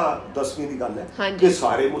ਸੀਗਾ 10ਵੀਂ ਦੀ ਗੱਲ ਹੈ ਕਿ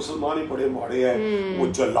ਸਾਰੇ ਮੁਸਲਮਾਨ ਹੀ ਬੜੇ ਮਾੜੇ ਹੈ, ਉਹ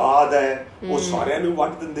ਜਲਾਦ ਹੈ, ਉਹ ਸਾਰਿਆਂ ਨੂੰ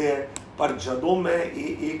ਵੱਢ ਦਿੰਦੇ ਹੈ। ਪਰ ਜਦੋਂ ਮੈਂ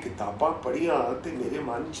ਇਹ ਕਿਤਾਬਾਂ ਪੜ੍ਹੀਆਂ ਤੇ ਮੇਰੇ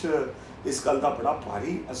ਮਨ 'ਚ ਇਸ ਗੱਲ ਦਾ ਬੜਾ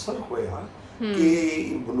ਭਾਰੀ ਅਸਰ ਹੋਇਆ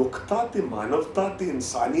ਕਿ ਮਨੁੱਖਤਾ ਤੇ ਮਾਨਵਤਾ ਤੇ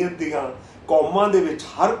ਇਨਸਾਨੀਅਤ ਦੀਆਂ ਕੌਮਾਂ ਦੇ ਵਿੱਚ,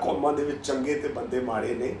 ਹਰ ਕੌਮਾਂ ਦੇ ਵਿੱਚ ਚੰਗੇ ਤੇ ਬੰਦੇ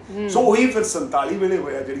ਮਾੜੇ ਨੇ। ਸੋ ਉਹੀ ਫਿਰ 47 ਵੇਲੇ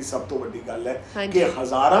ਹੋਇਆ, ਜਿਹੜੀ ਸਭ ਤੋਂ ਵੱਡੀ ਗੱਲ ਹੈ ਕਿ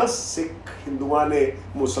ਹਜ਼ਾਰਾਂ ਸਿੱਖ ਹਿੰਦੂਆਂ ਨੇ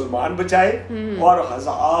ਮੁਸਲਮਾਨ ਬਚਾਏ, ਔਰ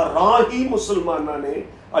ਹਜ਼ਾਰਾਂ ਹੀ ਮੁਸਲਮਾਨਾਂ ਨੇ,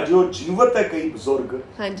 ਅਜੇ ਉਹ ਜੀਵਤ ਹੈ ਕਈ ਬਜ਼ੁਰਗ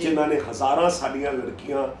ਜਿਨ੍ਹਾਂ ਨੇ ਹਜ਼ਾਰਾਂ ਸਾਡੀਆਂ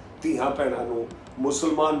ਲੜਕੀਆਂ ਧੀਆਂ ਭੈਣਾਂ ਨੂੰ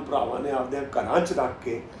ਮੁਸਲਮਾਨ ਭਰਾਵਾਂ ਨੇ ਆਪਦਿਆਂ ਘਰਾਂ 'ਚ ਰੱਖ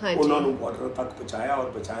ਕੇ ਉਹਨਾਂ ਨੂੰ ਬਾਰਡਰ ਤੱਕ ਪਹੁੰਚਾਇਆ ਔਰ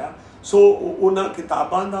ਬਚਾਇਆ। ਸੋ ਉਹਨਾਂ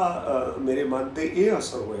ਕਿਤਾਬਾਂ ਦਾ ਮੇਰੇ ਮਨ ਤੇ ਇਹ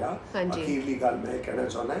ਅਸਰ ਹੋਇਆ। ਅਖੀਰਲੀ ਗੱਲ ਮੈਂ ਕਹਿਣਾ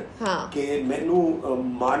ਚਾਹੁੰਦਾ ਕਿ ਮੈਨੂੰ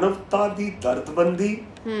ਮਾਨਵਤਾ ਦੀ ਦਰਦਬੰਦੀ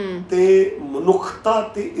ਤੇ ਮਨੁੱਖਤਾ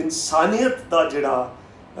ਤੇ ਇਨਸਾਨੀਅਤ ਦਾ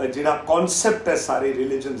ਜਿਹੜਾ ਕਨਸੈਪਟ ਹੈ ਸਾਰੇ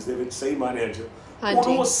ਰਿਲੀਜਨਸ ਦੇ ਵਿੱਚ, ਸਹੀ ਮਾਨਿਆ 'ਚ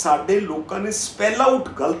ਉਹਨੂੰ ਸਾਡੇ ਲੋਕਾਂ ਨੇ ਸਪੈਲ ਆਊਟ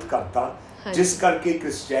ਗਲਤ ਕਰਤਾ, ਜਿਸ ਕਰਕੇ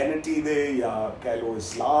ਕ੍ਰਿਸਚੈਨਿਟੀ ਦੇ ਜਾਂ ਕਹਿ ਲਓ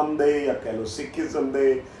ਇਸਲਾਮ ਦੇ ਜਾਂ ਕਹਿ ਲਓ ਸਿੱਖੀਜ਼ਮ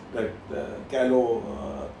ਦੇ, ਕਹਿ ਲਓ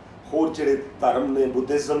ਹੋਰ ਜਿਹੜੇ ਧਰਮ ਨੇ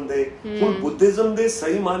ਬੁੱਧਿਜ਼ਮ ਦੇ। ਹੁਣ ਬੁੱਧਿਜ਼ਮ ਦੇ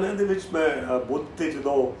ਸਹੀ ਮਾਨਿਆਂ ਦੇ ਵਿੱਚ ਮੈਂ ਬੁੱਧ ਤੇ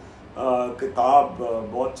ਜਦੋਂ ਕਿਤਾਬ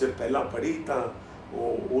ਬਹੁਤ ਚਿਰ ਪਹਿਲਾਂ ਪੜ੍ਹੀ ਤਾਂ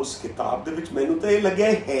ਉਸ ਕਿਤਾਬ ਦੇ ਵਿੱਚ ਮੈਨੂੰ ਤਾਂ ਇਹ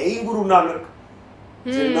ਲੱਗਿਆ ਹੈ ਹੀ ਗੁਰੂ ਨਾਨਕ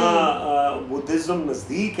ਜਿੰਨਾ ਬੁੱਧਿਜ਼ਮ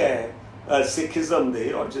ਨਜ਼ਦੀਕ ਹੈ ਸਿੱਖੀਜ਼ਮ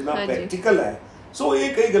ਦੇ ਔਰ ਜਿੰਨਾ ਪ੍ਰੈਕਟੀਕਲ ਹੈ। ਸੋ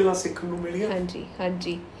ਇਹ ਕਈ ਗੱਲਾਂ ਸਿੱਖਣ ਨੂੰ ਮਿਲੀਆਂ।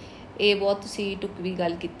 ਹਾਂਜੀ ਇਹ ਬਹੁਤ ਤੁਸੀਂ ਢੁਕਵੀਂ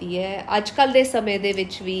ਗੱਲ ਕੀਤੀ ਹੈ। ਅੱਜ ਕੱਲ੍ਹ ਦੇ ਸਮੇਂ ਦੇ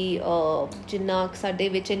ਵਿੱਚ ਵੀ ਜਿੰਨਾ ਸਾਡੇ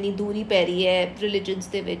ਵਿੱਚ ਇੰਨੀ ਦੂਰੀ ਪੈ ਰਹੀ ਹੈ ਰਿਲੀਜਨਸ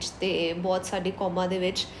ਦੇ ਵਿੱਚ ਅਤੇ ਬਹੁਤ ਸਾਡੇ ਕੌਮਾਂ ਦੇ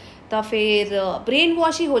ਵਿੱਚ, ਤਾਂ ਫਿਰ ਬ੍ਰੇਨ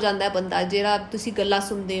ਵਾਸ਼ ਹੀ ਹੋ ਜਾਂਦਾ ਹੈ ਬੰਦਾ। ਜਿਹੜਾ ਤੁਸੀਂ ਗੱਲਾਂ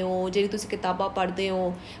ਸੁਣਦੇ ਹੋ, ਜਿਹੜੀ ਤੁਸੀਂ ਕਿਤਾਬਾਂ ਪੜ੍ਹਦੇ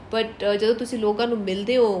ਹੋ, ਬਟ ਜਦੋਂ ਤੁਸੀਂ ਲੋਕਾਂ ਨੂੰ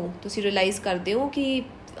ਮਿਲਦੇ ਹੋ ਤੁਸੀਂ ਰਿਅਲਾਈਜ਼ ਕਰਦੇ ਹੋ ਕਿ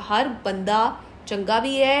ਹਰ ਬੰਦਾ ਚੰਗਾ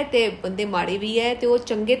ਵੀ ਹੈ ਅਤੇ ਬੰਦੇ ਮਾੜੇ ਵੀ ਹੈ, ਅਤੇ ਉਹ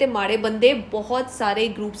ਚੰਗੇ ਅਤੇ ਮਾੜੇ ਬੰਦੇ ਬਹੁਤ ਸਾਰੇ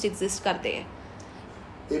ਗਰੁੱਪਸ ਐਗਜ਼ਿਸਟ ਕਰਦੇ ਹੈ।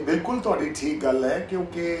 ਇਹ ਬਿਲਕੁਲ ਤੁਹਾਡੀ ਠੀਕ ਗੱਲ ਹੈ,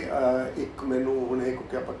 ਕਿਉਂਕਿ ਇੱਕ ਮੈਨੂੰ ਹੁਣ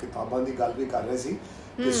ਕਿਉਂਕਿ ਆਪਾਂ ਕਿਤਾਬਾਂ ਦੀ ਗੱਲ ਵੀ ਕਰ ਰਹੇ ਸੀ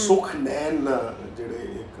ਤੇ ਸੁਖਨੈਨ ਜਿਹੜੇ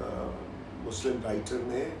ਇੱਕ ਮੁਸਲਿਮ ਰਾਈਟਰ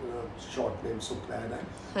ਨੇ, ਸ਼ਾਰਟ ਨੇਮ ਸੁਖਨੈਨ ਹੈ,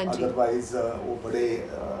 ਅਦਰਵਾਈਜ਼ ਉਹ ਬੜੇ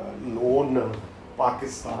ਨੋਨ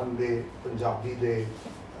ਪਾਕਿਸਤਾਨ ਦੇ ਪੰਜਾਬੀ ਦੇ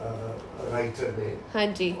ਰਾਈਟਰ ਨੇ,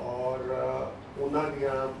 ਔਰ ਉਹਨਾਂ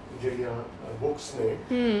ਦੀਆਂ ਜਿਹੜੀਆਂ ਬੁੱਕਸ ਨੇ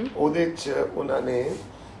ਉਹਦੇ 'ਚ ਉਹਨਾਂ ਨੇ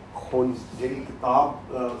ਹੁਣ ਜਿਹੜੀ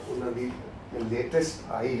ਕਿਤਾਬ ਉਹਨਾਂ ਦੀ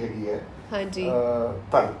ਲੇਟੈਸਟ ਆਈ ਹੈਗੀ ਹੈ,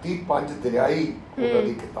 ਧਰਤੀ ਪੰਜ ਦਰਿਆਈ ਉਹਨਾਂ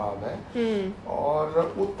ਦੀ ਕਿਤਾਬ ਹੈ, ਔਰ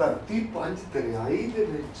ਉਹ ਧਰਤੀ ਪੰਜ ਦਰਿਆਈ ਦੇ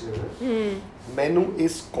ਵਿੱਚ ਮੈਨੂੰ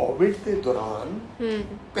ਇਸ ਕੋਵਿਡ ਦੇ ਦੌਰਾਨ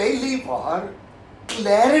ਪਹਿਲੀ ਵਾਰ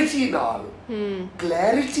ਕਲੈਰਿਟੀ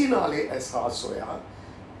ਨਾਲ ਇਹ ਅਹਿਸਾਸ ਹੋਇਆ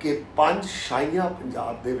ਕਿ ਪੰਜ ਸ਼ਾਹੀਆਂ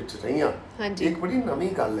ਪੰਜਾਬ ਦੇ ਵਿੱਚ ਰਹੀਆਂ। ਇੱਕ ਬੜੀ ਨਵੀਂ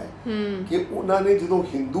ਗੱਲ ਹੈ ਕਿ ਉਹਨਾਂ ਨੇ ਜਦੋਂ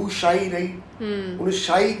ਹਿੰਦੂ ਸ਼ਾਹੀ ਰਹੀ, ਉਹਨੂੰ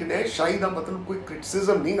ਸ਼ਾਹੀ ਕਹਿੰਦੇ, ਸ਼ਾਹੀ ਦਾ ਮਤਲਬ ਕੋਈ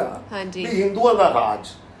ਕ੍ਰਿਟਿਸਿਜ਼ਮ ਨਹੀਂ ਗਾ, ਹਿੰਦੂਆਂ ਦਾ ਰਾਜ,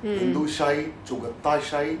 ਹਿੰਦੂ ਸ਼ਾਹੀ, ਚੁਗੱਤਾ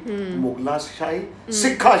ਸ਼ਾਹੀ, ਮੁਗਲਾ ਸ਼ਾਹੀ,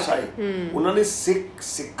 ਸਿੱਖਾ ਸ਼ਾਹੀ। ਉਹਨਾਂ ਨੇ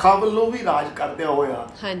ਸਿੱਖਾਂ ਵੱਲੋਂ ਵੀ ਰਾਜ ਕਰਦਿਆਂ ਹੋਇਆ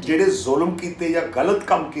ਜਿਹੜੇ ਜ਼ੁਲਮ ਕੀਤੇ ਜਾਂ ਗਲਤ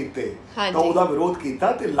ਕੰਮ ਕੀਤੇ ਤਾਂ ਉਹਦਾ ਵਿਰੋਧ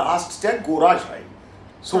ਕੀਤਾ, ਤੇ ਲਾਸਟ 'ਚ ਹੈ ਗੋਰਾ ਸ਼ਾਹੀ।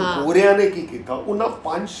 ਸੋ ਗੋਰਿਆਂ ਨੇ ਕੀ ਕੀਤਾ, ਉਹਨਾਂ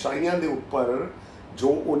ਪੰਜ ਸ਼ਾਹੀਆਂ ਦੇ ਉੱਪਰ ਜੋ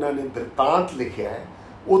ਉਹਨਾਂ ਨੇ ਬਿਰਤਾਂਤ ਲਿਖਿਆ ਹੈ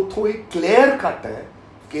ਉੱਥੋਂ ਇਹ ਕਲੀਅਰ ਕੱਟ ਹੈ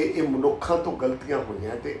ਕਿ ਇਹ ਮਨੁੱਖਾਂ ਤੋਂ ਗਲਤੀਆਂ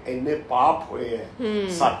ਹੋਈਆਂ ਤੇ ਇੰਨੇ ਪਾਪ ਹੋਏ ਹੈ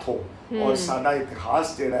ਸਾਥੋਂ, ਔਰ ਸਾਡਾ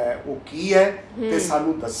ਇਤਿਹਾਸ ਜਿਹੜਾ ਹੈ ਉਹ ਕੀ ਹੈ ਤੇ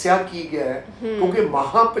ਸਾਨੂੰ ਦੱਸਿਆ ਕੀ ਗਿਆ ਹੈ। ਕਿਉਂਕਿ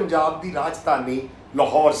ਮਹਾ ਪੰਜਾਬ ਦੀ ਰਾਜਧਾਨੀ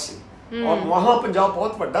ਲਾਹੌਰ ਸੀ ਔਰ ਮਹਾ ਪੰਜਾਬ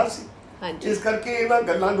ਬਹੁਤ ਵੱਡਾ ਸੀ, ਇਸ ਕਰਕੇ ਇਹਨਾਂ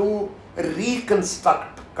ਗੱਲਾਂ ਨੂੰ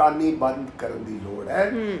ਰੀਕਨਸਟਰਕਟ ਕਰਨੀ ਬੰਦ ਕਰਨ ਦੀ ਲੋੜ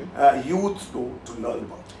ਹੈ ਯੂਥ ਨੂੰ ਟੂ ਲਰਨ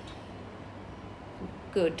ਅਬਾਊਟ।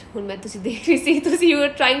 Good. ਹੁਣ ਮੈਂ ਤੁਸੀਂ ਦੇਖ ਰਹੀ ਸੀ, ਤੁਸੀਂ you were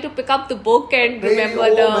trying to pick up the book and remember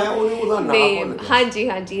the name.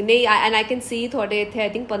 ਹਾਂਜੀ ਨਹੀਂ, and I can see ਤੁਹਾਡੇ ਇੱਥੇ I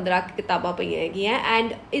think 15 ਕਿਤਾਬਾਂ ਪਈਆਂ ਹੈਗੀਆਂ,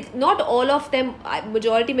 and it's not all of them,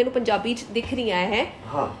 majority ਮੈਨੂੰ ਪੰਜਾਬੀ 'ਚ ਦਿਖ ਰਹੀਆਂ ਹੈ,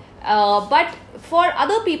 ਬਟ ਫॉर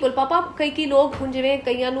ਅਦਰ ਪੀਪਲ ਪਾਪਾ ਕਈ ਲੋਕ ਹੁਣ ਜਿਵੇਂ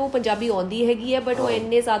ਕਈਆਂ ਨੂੰ ਪੰਜਾਬੀ ਆਉਂਦੀ ਹੈਗੀ ਹੈ ਬਟ ਉਹ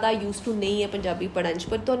ਇੰਨੇ ਜ਼ਿਆਦਾ ਯੂਜ਼ ਟੂ ਨਹੀਂ ਹੈ ਪੰਜਾਬੀ ਪੜ੍ਹਨ 'ਚ।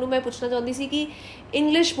 ਪਰ ਤੁਹਾਨੂੰ ਮੈਂ ਪੁੱਛਣਾ ਚਾਹੁੰਦੀ ਸੀ ਕਿ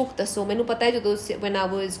ਇੰਗਲਿਸ਼ ਬੁੱਕ ਦੱਸੋ। ਮੈਨੂੰ ਪਤਾ ਹੈ ਜਦੋਂ when I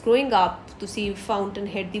was growing up ਤੁਸੀਂ ਫਾਊਂਟਨ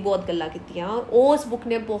ਹੈਡ ਦੀ ਬਹੁਤ ਗੱਲਾਂ ਕੀਤੀਆਂ, ਉਸ ਬੁੱਕ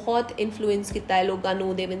ਨੇ ਬਹੁਤ ਇਨਫਲੂਐਂਸ ਕੀਤਾ ਹੈ ਲੋਕਾਂ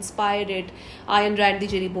ਨੂੰ, ਦੇਵ ਇੰਸਪਾਇਰਡ ਇਟ। ਆਇਨ ਰੈਂਡ ਦੀ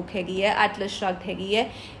ਜਿਹੜੀ ਬੁੱਕ ਹੈਗੀ ਹੈ, ਐਟਲਸ ਸ਼ਰਗਡ ਹੈਗੀ ਹੈ।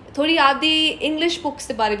 ਥੋੜ੍ਹੀ ਆਪਦੀ ਇੰਗਲਿਸ਼ ਬੁੱਕਸ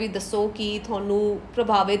ਦੇ ਬਾਰੇ ਵੀ ਦੱਸੋ ਕਿ ਤੁਹਾਨੂੰ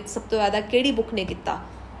ਪ੍ਰਭਾਵਿਤ ਸਭ ਤੋਂ ਜ਼ਿਆਦਾ ਕਿਹੜੀ ਬੁੱਕ ਨੇ ਕੀਤਾ?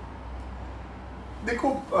 ਦੇਖੋ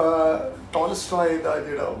ਟੋਲਸਟਾਏ ਦਾ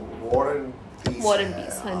ਜਿਹੜਾ ਵਾਰ ਐਂਡ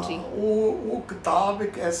ਪੀਸ, ਹਾਂਜੀ, ਉਹ ਕਿਤਾਬ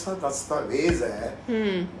ਇੱਕ ਐਸਾ ਦਸਤਾਵੇਜ਼ ਹੈ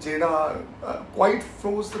ਜਿਹੜਾ ਕੁਆਈਟ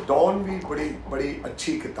ਫਰੋਜ਼ ਦ ਡੌਨ ਵੀ ਬੜੀ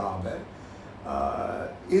ਅੱਛੀ ਕਿਤਾਬ ਹੈ।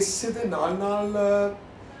 ਇਸ ਦੇ ਨਾਲ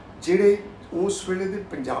ਜਿਹੜੇ ਉਸ ਵੇਲੇ ਦੇ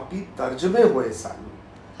ਪੰਜਾਬੀ ਤਰਜਮੇ ਹੋਏ ਸਨ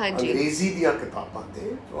ਅੰਗਰੇਜ਼ੀ ਦੀਆਂ ਕਿਤਾਬਾਂ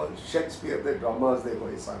ਦੇ, ਸ਼ੇਕਸਪੀਅਰ ਦੇ ਡਰਾਮਾਸ ਦੇ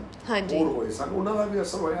ਹੋਏ ਸਨ, ਹੋਰ ਹੋਏ ਸਨ, ਉਹਨਾਂ ਦਾ ਵੀ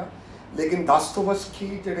ਅਸਰ ਹੋਇਆ। ਲੇਕਿਨ ਦਾਸਤੋਵਸਕੀ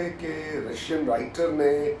ਜਿਹੜੇ ਕਿ ਰਸ਼ੀਅਨ ਰਾਈਟਰ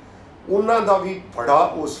ਨੇ, ਉਹਨਾਂ ਦਾ ਵੀ ਬੜਾ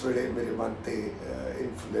ਉਸ ਵੇਲੇ ਮੇਰੇ ਮਨ 'ਤੇ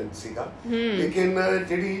ਇਨਫਲੂਐਂਸ ਸੀਗਾ। ਲੇਕਿਨ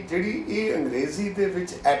ਜਿਹੜੀ ਇਹ ਅੰਗਰੇਜ਼ੀ ਦੇ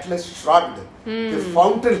ਵਿੱਚ ਐਟਲਸ ਸ਼ਰਗਡ ਤੇ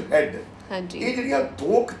ਫਾਊਂਟਨ ਹੈਡ, ਹਾਂਜੀ ਇਹ ਜਿਹੜੀਆਂ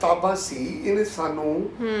 2 ਕਿਤਾਬਾਂ ਸੀ ਇਹਨੇ ਸਾਨੂੰ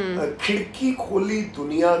ਖਿੜਕੀ ਖੋਲੀ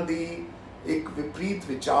ਦੁਨੀਆ ਦੀ ਇੱਕ ਵਿਪਰੀਤ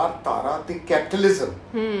ਵਿਚਾਰਧਾਰਾ ਤੇ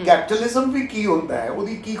ਕੈਪੀਟਲਿਜ਼ਮ ਵੀ ਕੀ ਹੁੰਦਾ ਹੈ,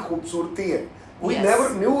 ਉਹਦੀ ਕੀ ਖੂਬਸੂਰਤੀ ਹੈ। We never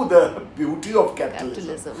knew the beauty of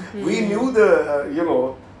capitalism. We knew the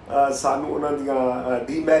ਸਾਨੂੰ ਉਹਨਾਂ ਦੀਆਂ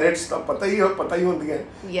ਡੀਮੈਰਿਟਸ ਤਾਂ ਪਤਾ ਹੀ ਹੁੰਦੀਆਂ,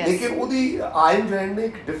 ਲੇਕਿਨ ਉਹਦੀ ਆਇਨ ਰੈਂਡ ਨੇ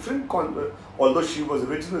ਇੱਕ different although she was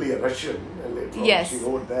originally a Russian and later on she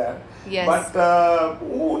wrote that, but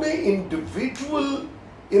ਉਹਨੇ ਇੰਡੀਵਿਜੂਅਲ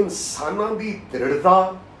ਇਨਸਾਨਾਂ ਦੀ ਦ੍ਰਿੜਤਾ,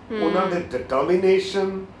 ਉਹਨਾਂ ਦੇ ਡਿਟਰਮੀਨੇਸ਼ਨ,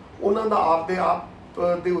 ਉਹਨਾਂ ਦਾ ਆਪਦੇ ਆਪ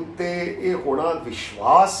ਦੇ ਉੱਤੇ ਇਹ ਹੋਣਾ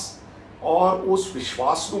ਵਿਸ਼ਵਾਸ ਔਰ ਉਸ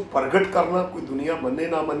ਵਿਸ਼ਵਾਸ ਨੂੰ ਪ੍ਰਗਟ ਕਰਨਾ, ਕੋਈ ਦੁਨੀਆ ਮੰਨੇ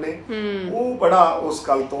ਨਾ ਮੰਨੇ, ਉਹ ਬੜਾ ਉਸ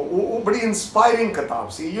ਗੱਲ ਤੋਂ ਉਹ ਬੜੀ ਇੰਸਪਾਇਰਿੰਗ ਕਿਤਾਬ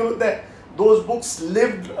ਸੀ। those books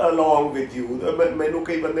lived along with you. ਮੈਨੂੰ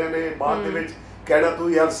ਕਈ ਬੰਦਿਆਂ ਨੇ ਬਾਅਦ ਦੇ ਵਿੱਚ ਕਹਿਣਾ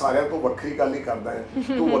ਤੂੰ ਯਾਰ ਸਾਰਿਆਂ ਤੋਂ ਵੱਖਰੀ ਗੱਲ ਹੀ ਕਰਦਾ ਹੈ,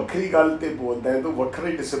 ਤੂੰ ਵੱਖਰੀ ਗੱਲ ਤੇ ਬੋਲਦਾ ਹੈ, ਤੂੰ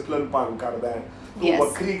ਵੱਖਰੀ ਡਿਸਪਲਿਨ ਭੰਗ ਕਰਦਾ ਹੈ, ਤੂੰ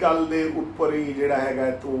ਵੱਖਰੀ ਗੱਲ ਦੇ ਉੱਪਰ ਹੀ ਜਿਹੜਾ ਹੈਗਾ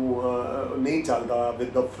ਤੂੰ ਨਹੀਂ ਚੱਲਦਾ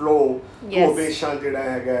ਵਿਦ ਦ ਫਲੋ, ਤੂੰ ਹਮੇਸ਼ਾ ਜਿਹੜਾ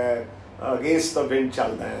ਹੈਗਾ ਅਗੇਂਸਟ ਦ ਵਿੰਡ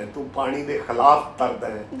ਚੱਲਦਾ ਹੈ, ਤੂੰ ਪਾਣੀ ਦੇ ਖਿਲਾਫ ਤਰਦਾ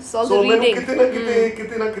ਹੈ। ਸੋ ਮੈਨੂੰ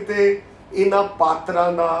ਕਿਤੇ ਨਾ ਕਿਤੇ ਇਹਨਾਂ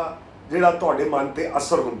ਪਾਤਰਾਂ ਦਾ ਜਿਹੜਾ ਤੁਹਾਡੇ ਮਨ ਤੇ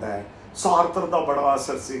ਅਸਰ ਹੁੰਦਾ ਹੈ। ਸਾਰਤਰ ਦਾ ਬੜਾ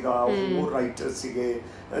ਅਸਰ ਸੀਗਾ, ਹੋਰ ਰਾਈਟਰ ਸੀਗੇ,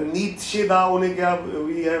 ਨੀਤਸ਼ੇ ਦਾ ਉਹਨੇ ਕਿਹਾ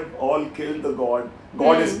we have all killed the God,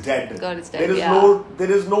 God is dad, there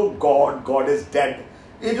is no God, God is dad.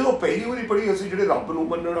 ਇਹ ਜਦੋਂ ਪਹਿਲੀ ਵਾਰੀ ਪੜ੍ਹੀ ਅਸੀਂ ਜਿਹੜੇ ਰੱਬ ਨੂੰ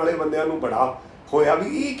ਮੰਨਣ ਵਾਲੇ ਬੰਦਿਆਂ ਨੂੰ ਬੜਾ ਹੋਇਆ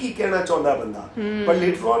ਵੀ ਇਹ ਕੀ ਕਹਿਣਾ ਚਾਹੁੰਦਾ ਬੰਦਾ, but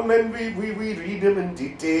later on when we read him in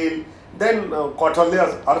detail, then ਕੌਟਲਿਆ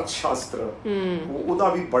ਅਰਥ ਸ਼ਾਸਤਰ ਉਹਦਾ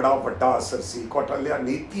ਵੀ ਬੜਾ ਵੱਡਾ ਅਸਰ ਸੀ, ਕੌਟਲਿਆ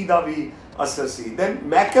ਨੀਤੀ ਦਾ ਵੀ ਅਸਰ ਸੀ। then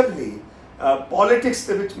ਮੈਕੈਵਲੀ ਪੋਲਿਟਿਕਸ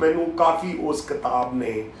ਦੇ ਵਿੱਚ ਮੈਨੂੰ ਕਾਫੀ ਉਸ ਕਿਤਾਬ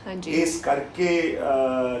ਨੇ ਇਸ ਕਰਕੇ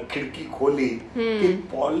ਖਿੜਕੀ ਖੋਲੀ ਕਿ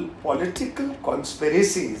ਪੋਲੀਟੀਕਲ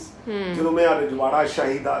ਕਨਸਪੀਰੇਸੀਜ਼, ਜਦੋਂ ਮੈਂ ਰਜਵਾੜਾ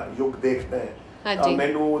ਸ਼ਾਹੀ ਦਾ ਯੁੱਗ ਦੇਖਦਾ ਹੈ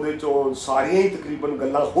ਮੈਨੂੰ ਉਹਦੇ ਚੋਂ ਸਾਰੀਆਂ ਹੀ ਤਕਰੀਬਨ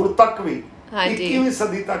ਗੱਲਾਂ ਹੁਣ ਤੱਕ ਵੀ 21ਵੀਂ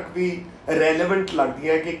ਸਦੀ ਤੱਕ ਵੀ ਰੈਲੇਵੈਂਟ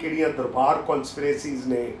ਲੱਗਦੀਆਂ ਕਿ ਕਿਹੜੀਆਂ ਦਰਬਾਰ ਕਨਸਪੀਰੇਸੀਜ਼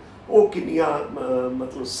ਨੇ, ਉਹ ਕਿੰਨੀਆਂ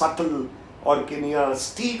ਮਤਲਬ ਸਟਲ ਔਰ ਕਿੰਨੀਆਂ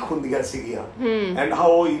ਸਟੀਕ ਹੁੰਦੀਆਂ ਸੀਗੀਆਂ, and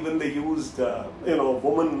how even they used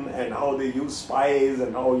women, and how they used spies,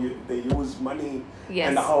 and how they used money,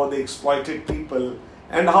 and how they exploited people,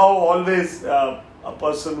 and how always a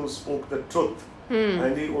person who spoke the truth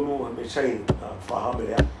and ਉਹਨੂੰ ਹਮੇਸ਼ਾ ਹੀ ਫਾਹਾ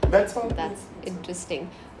ਮਿਲਿਆ। That's interesting.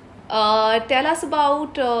 Tell us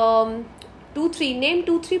about name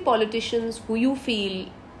two three politicians who you feel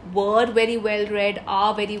were very well read,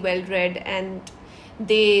 are very well read, and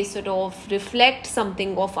they sort of reflect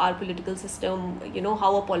something of our political system, how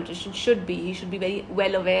a politician should be. He should be very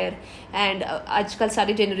well aware, and ajkal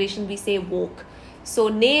sari generation we say woke. So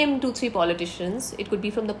name 2-3 politicians, it could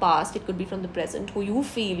be from the past, it could be from the present, who you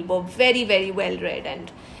feel were very very well read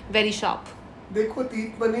and very sharp. ਦੇਖੋ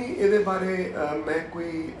ਤੀਤਮਨੀ ਇਹਦੇ ਬਾਰੇ ਮੈਂ ਕੋਈ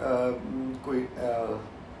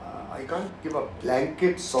I can't give a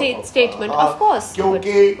blanket sort of statement, of course,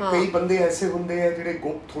 ਕਿਉਂਕਿ ਕਈ ਬੰਦੇ ਐਸੇ ਹੁੰਦੇ ਆ ਜਿਹੜੇ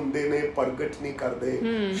ਗੁਪਤ ਹੁੰਦੇ ਨੇ, ਪ੍ਰਗਟ ਨਹੀਂ ਕਰਦੇ,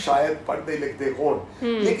 ਸ਼ਾਇਦ ਪੜ੍ਹਦੇ ਲਿਖਦੇ ਹੋਣ,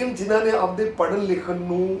 ਲੇਕਿਨ ਜਿਨ੍ਹਾਂ ਨੇ ਆਪਦੇ ਪੜ੍ਹਨ ਲਿਖਣ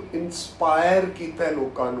ਨੂੰ ਇਨਸਪਾਇਰ ਕੀਤਾ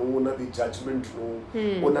ਲੋਕਾਂ ਨੂੰ, ਉਹਨਾਂ ਦੀ ਜੱਜਮੈਂਟ ਨੂੰ,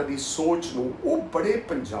 ਉਹਨਾਂ ਦੀ ਸੋਚ ਨੂੰ, ਉਹ ਬੜੇ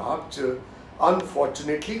ਪੰਜਾਬ 'ਚ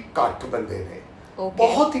ਅਨਫੋਰਚੂਨੇਟਲੀ ਘੱਟ ਬੰਦੇ ਨੇ,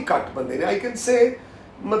 ਬਹੁਤ ਹੀ ਘੱਟ ਬੰਦੇ ਨੇ। ਆਈ ਕੈਨ ਸੇ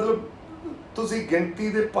ਮਤਲਬ ਤੁਸੀਂ ਗਿਣਤੀ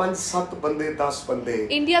ਦੇ 5-7 ਬੰਦੇ, 10 ਬੰਦੇ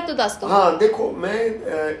ਇੰਡੀਆ ਤੋਂ ਦੱਸ ਦਿਓ। ਹਾਂ ਦੇਖੋ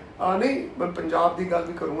ਮੈਂ ਪੰਜਾਬ ਦੀ ਗੱਲ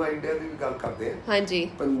ਵੀ ਕਰੂੰਗਾ, ਇੰਡੀਆ ਦੀ ਵੀ ਗੱਲ ਕਰਦੇ ਹਾਂ। ਹਾਂਜੀ,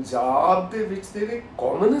 ਪੰਜਾਬ ਦੇ ਵਿੱਚ ਜਿਹੜੇ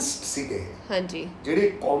ਕਮਿਊਨਿਸਟ ਸੀਗੇ, ਹਾਂਜੀ,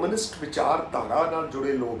 ਜਿਹੜੇ ਕਮਿਊਨਿਸਟ ਵਿਚਾਰਧਾਰਾ ਨਾਲ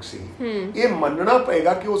ਜੁੜੇ ਲੋਕ ਸੀ, ਇਹ ਮੰਨਣਾ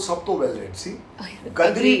ਪਏਗਾ ਕਿ ਉਹ ਸਭ ਤੋਂ ਵੈਲ ਰੈਡ ਸੀ।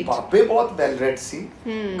 ਗਦਰੀ ਬਾਬੇ ਬਹੁਤ ਵੈਲ ਰੈਡ ਸੀ।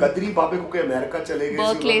 ਗਦਰੀ ਬਾਬੇ ਕਿਉਂਕਿ ਅਮਰੀਕਾ ਚਲੇ ਗਏ ਸੀ,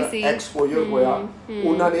 ਉਹਨਾਂ ਦਾ ਐਕਸਪੋਜ਼ਰ ਹੋਇਆ,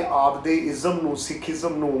 ਉਹਨਾਂ ਨੇ ਆਪਦੇ ਇਜ਼ਮ ਨੂੰ,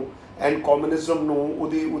 ਸਿੱਖੀਜ਼ਮ ਨੂੰ ਐਂਡ ਕਮਿਊਨਿਜ਼ਮ ਨੂੰ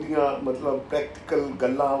ਉਹਦੀਆਂ ਮਤਲਬ ਪ੍ਰੈਕਟੀਕਲ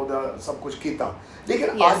ਗੱਲਾਂ, ਉਹਦਾ ਸਭ ਕੁਛ ਕੀਤਾ। ਲੇਕਿਨ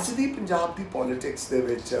ਅੱਜ ਦੀ ਪੰਜਾਬ ਦੀ ਪੋਲੀਟਿਕਸ ਦੇ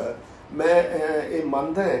ਵਿੱਚ ਮੈਂ ਇਹ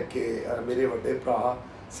ਮੰਨਦਾ ਹੈ ਕਿ ਮੇਰੇ ਵੱਡੇ ਭਰਾ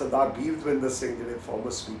ਸਰਦਾਰ ਬੀਰ ਦਵਿੰਦਰ ਸਿੰਘ ਜਿਹੜੇ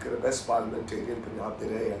farmer speaker best parliamentarian Punjab ਦੇ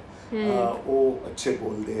ਰਹੇ ਹੈ, ਉਹ ਅੱਛੇ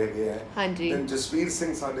ਬੋਲਦੇ ਹੈਗੇ ਹੈ। ਹਾਂਜੀ, ਜਸਵੀਰ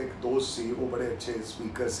ਸਿੰਘ ਸਾਡੇ ਇੱਕ ਦੋਸਤ ਸੀ, ਉਹ ਬੜੇ ਅੱਛੇ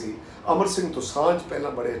ਸਪੀਕਰ ਸੀ। ਅਮਰ ਸਿੰਘ ਦੋਸਾਂਝ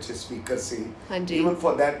ਪਹਿਲਾਂ ਬੜੇ ਅੱਛੇ speaker C. Even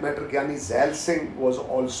for that matter Giani Zail Singh was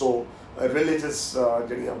also religious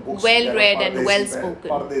ਜਿਹੜੀਆਂ books well read and well spoken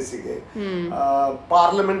ਪੜ੍ਹਦੇ ਸੀਗੇ।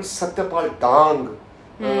 ਪਾਰਲੀਮੈਂਟ ਸਤਿਆਪਾਲ ਡਾਂਗ,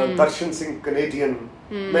 ਦਰਸ਼ਨ ਸਿੰਘ ਕੈਨੇਡੀਅਨ,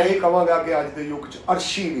 ਮੈਂ ਇਹ ਕਹਾਂਗਾ ਕਿ ਅੱਜ ਦੇ ਯੁੱਗ 'ਚ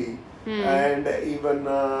ਅਰਸ਼ੀ ਵੀ ਐਂਡ ਈਵਨ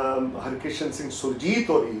ਹਰਕਿਸ਼ਨ ਸਿੰਘ ਸੁਰਜੀਤ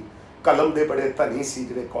ਹੋਰੀ ਕਲਮ ਦੇ ਬੜੇ ਧਨੀ ਸੀ,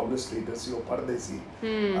 ਜਿਹੜੇ ਕਾਂਗਰਸ ਲੀਡਰ ਸੀ, ਉਹ ਪੜ੍ਹਦੇ ਸੀ।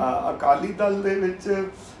 ਅਕਾਲੀ ਦਲ ਦੇ ਵਿੱਚ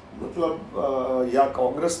ਮਤਲਬ ਜਾਂ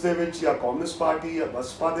ਕਾਂਗਰਸ ਦੇ ਵਿੱਚ ਜਾਂ ਕਮਿਊਨਿਸਟ ਪਾਰਟੀ ਜਾਂ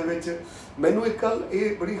ਬਸਪਾ ਦੇ ਵਿੱਚ ਮੈਨੂੰ ਇੱਕ ਗੱਲ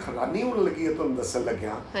ਇਹ ਬੜੀ ਹੈਰਾਨੀ ਹੋਣ ਲੱਗੀ ਹੈ ਤੁਹਾਨੂੰ ਦੱਸਣ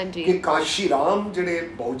ਲੱਗਿਆ ਕਿ ਕਾਸ਼ੀ ਰਾਮ ਜਿਹੜੇ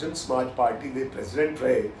ਬਹੁਜਨ ਸਮਾਜ ਪਾਰਟੀ ਦੇ ਪ੍ਰੈਜ਼ੀਡੈਂਟ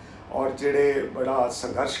ਰਹੇ, ਔਰ ਜਿਹੜੇ ਬੜਾ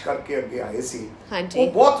ਸੰਘਰਸ਼ ਕਰਕੇ ਅੱਗੇ ਆਏ ਸੀ ਹਾਂਜੀ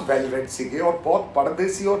ਉਹ ਬਹੁਤ ਵੈਲ ਰੈਡ ਸੀਗੇ ਔਰ ਬਹੁਤ ਪੜ੍ਹਦੇ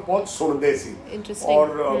ਸੀ ਔਰ ਬਹੁਤ ਸੁਣਦੇ ਸੀ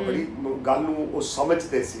ਔਰ ਬੜੀ ਗੱਲ ਨੂੰ ਉਹ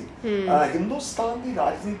ਸਮਝਦੇ ਸੀ ਹਿੰਦੁਸਤਾਨ ਦੀ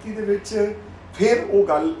ਰਾਜਨੀਤੀ ਦੇ ਵਿੱਚ ਫਿਰ ਉਹ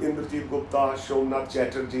ਗੱਲ Inderjit Gupta ਸ਼ੋਮਨਾਥ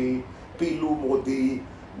Chatterjee Pilu Modi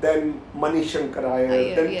then Manishankar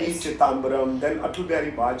Iyer, then P. Chidambaram, then Atal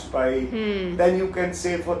Bihari Vajpayee, then you can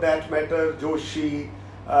say for that matter Joshi,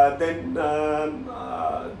 then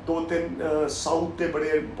ਦੋ ਤਿੰਨ ਸਾਊਥ ਦੇ ਬੜੇ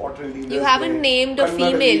important leaders You haven't named a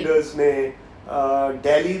female leaders ਨੇ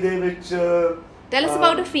ਦਿੱਲੀ ਦੇ ਵਿੱਚ Tell us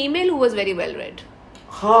about a female who was very well read.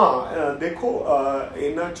 ਹਾਂ ਦੇਖੋ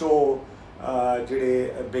ਇਹਨਾਂ ਚੋਂ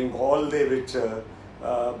ਜਿਹੜੇ ਬੰਗਾਲ ਦੇ ਵਿੱਚ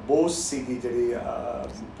ਬੋਸ ਸੀਗੀ ਜਿਹੜੀ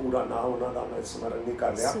ਪੂਰਾ ਨਾਮ ਉਹਨਾਂ ਦਾ ਮੈਂ ਸਮਰਨ ਨਹੀਂ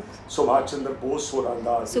ਕਰ ਰਿਹਾ ਸੁਭਾਸ਼ ਚੰਦਰ ਬੋਸ ਹੋਰਾਂ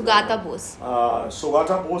ਦਾ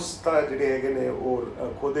ਸੁਗਾਤਾ ਬੋਸ ਤਾਂ ਜਿਹੜੇ ਹੈਗੇ ਨੇ ਉਹ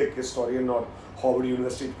ਖੁਦ ਇੱਕ ਹਿਸਟੋਰੀਅਨ ਔਰ ਹਾਰਵਰਡ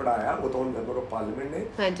ਯੂਨੀਵਰਸਿਟੀ ਚ ਪੜਾਇਆ ਉਹ ਤਾਂ ਮੈਂਬਰ ਆਫ ਪਾਰਲੀਮੈਂਟ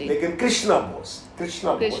ਨੇ ਲੇਕਿਨ ਕ੍ਰਿਸ਼ਨਾ ਬੋਸ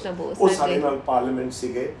ਉਹ ਸਾਡੇ ਨਾਲ ਪਾਰਲੀਮੈਂਟ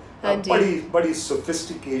ਸੀਗੇ ਬੜੀ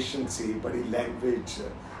ਸੋਫਿਸਟੀਕੇਸ਼ਨ ਸੀ ਬੜੀ ਲੈਂਗੁਏਜ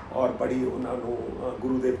ਔਰ ਬੜੀ ਉਹਨਾਂ ਨੂੰ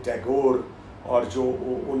ਗੁਰੂਦੇਵ ਟੈਗੋਰ ਔਰ ਜੋ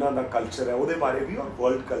ਉਹਨਾਂ ਦਾ ਕਲਚਰ ਹੈ ਉਹਦੇ ਬਾਰੇ ਵੀ ਔਰ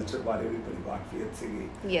ਵਰਲਡ ਕਲਚਰ ਬਾਰੇ ਵੀ ਬੜੀ ਵਾਕਫੀਅਤ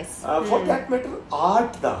ਸੀਗੀ ਫॉर दैट ਮੈਟਰ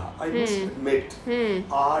ਆਰਟ ਦਾ ਆਈ ਮਸਟ ਐਡਮਿਟ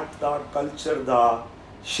ਆਰਟ ਦਾ ਕਲਚਰ ਦਾ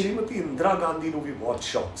ਸ਼੍ਰੀਮਤੀ ਇੰਦਰਾ ਗਾਂਧੀ ਨੂੰ ਵੀ ਬਹੁਤ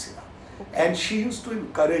ਸ਼ੌਕ ਸੀਗਾ and she used to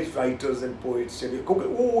encourage writers and poets ਕਿਉਂਕਿ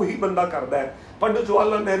ਉਹ ਹੀ ਬੰਦਾ ਕਰਦਾ ਹੈ Pandit Jawahar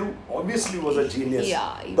Lal Nehru obviously was a genius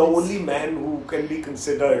the only man who can be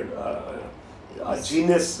considered a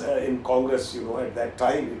genius in Congress at that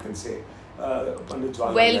time you can say Pandit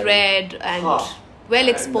Jawaharlal well read and well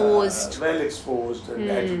exposed and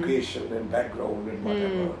education and background and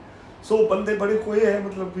whatever so bande bade koi hai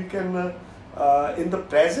matlab we can in the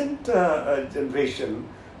present generation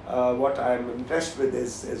what I am impressed with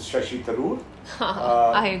is Shashi Tharoor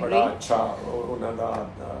I agree bada acha ਉਹਨਾਂ ਦਾ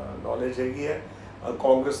knowledge ਹੈਗੀ ਹੈ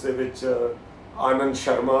ਕਾਂਗਰਸ ਦੇ ਵਿੱਚ ਆਨੰਦ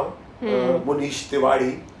Sharma Munish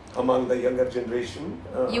Tiwari among the younger generation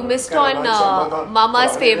you missed on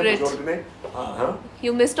mama's favorite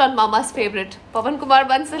you missed on mama's favorite Pawan Kumar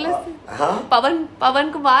Bansal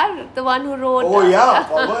Pawan Kumar the one who wrote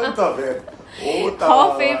Pawan ta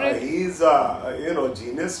her favorite he's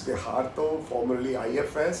genius Bihar to formerly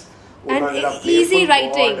IFS and easy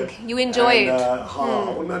writing you enjoy it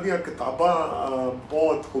ਉਹਨਾਂ ਦੀਆਂ ਕਿਤਾਬਾਂ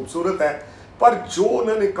ਬਹੁਤ ਖੂਬਸੂਰਤ ਹੈ ਪਰ ਜੋ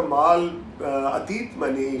ਉਹਨਾਂ ਨੇ ਕਮਾਲ ਅਤੀਤ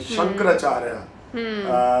ਮਨੀ ਸ਼ੰਕਰਾਚਾਰਿਆ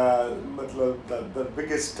ਮਤਲਬ the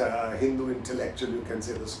biggest Hindu intellectual you can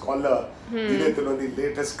say the scholar ਜਿਹਦੇ ਤੇ ਉਹਨਾਂ ਦੀ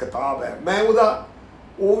ਲੇਟੈਸਟ ਕਿਤਾਬ ਹੈ ਮੈਂ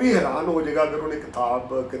ਉਹ ਵੀ ਹੈਰਾਨ ਹੋ ਜਾਏਗਾ ਅਗਰ ਉਹਨੇ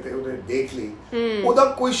ਕਿਤਾਬ ਕਿਤੇ ਉਹਨੇ ਦੇਖ ਲਈ ਉਹਦਾ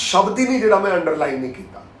ਕੋਈ ਸ਼ਬਦ ਹੀ ਨਹੀਂ ਜਿਹੜਾ ਮੈਂ ਅੰਡਰਲਾਈਨ ਨਹੀਂ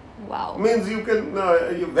ਕੀਤਾ wow means you can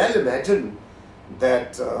you well imagine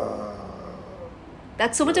that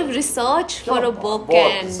that's so much of research for a book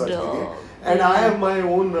and I have my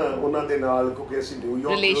own ਉਹਨਾਂ ਦੇ ਨਾਲ ਕਿਉਂਕਿ ਅਸੀਂ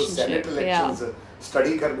ਨਿਊਯਾਰਕ ਦੇ ਸੈਨੇਟ ਇਲੈਕਸ਼ਨਸ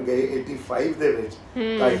study ਕਰਨ ਗਏ 85 ਦੇ ਵਿੱਚ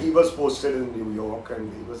ਤਾਂ he was posted in New York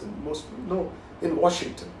and he was in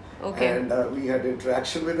Washington and we had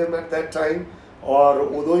interaction with him at that time ਔਰ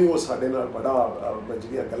ਉਦੋਂ ਹੀ ਉਹ ਸਾਡੇ ਨਾਲ ਬੜਾ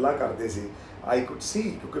ਜਿਹੜੀਆਂ ਗੱਲਾਂ ਕਰਦੇ ਸੀ I could see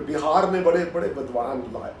ਕਿਉਂਕਿ ਬਿਹਾਰ ਨੇ ਬੜੇ ਵਿਦਵਾਨ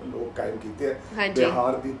ਲੋਕ ਕਾਇਮ ਕੀਤੇ ਹੈ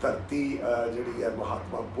ਬਿਹਾਰ ਦੀ ਧਰਤੀ ਜਿਹੜੀ ਹੈ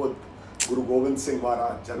ਮਹਾਤਮਾ ਬੁੱਧ ਗੁਰੂ ਗੋਬਿੰਦ ਸਿੰਘ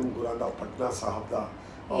ਮਹਾਰਾਜ ਜਨਮ ਗੁਰਾਂ ਦਾ ਪਟਨਾ ਸਾਹਿਬ ਦਾ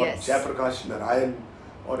ਔਰ ਜੈ ਪ੍ਰਕਾਸ਼ ਨਾਰਾਇਣ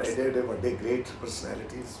ਔਰ ਐਡੇ ਵੱਡੇ ਗ੍ਰੇਟ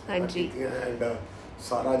ਪਰਸਨੈਲਿਟੀਜ਼ ਐਂਡ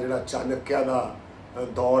ਸਾਰਾ ਜਿਹੜਾ ਚਾਣਕਿਆ ਦਾ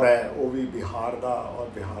ਦੌਰ ਹੈ ਉਹ ਵੀ ਬਿਹਾਰ ਦਾ ਔਰ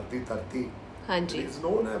ਬਿਹਾਰ ਦੀ ਧਰਤੀ ਇਜ਼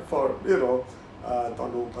ਨੋਨ ਹੈ ਫॉर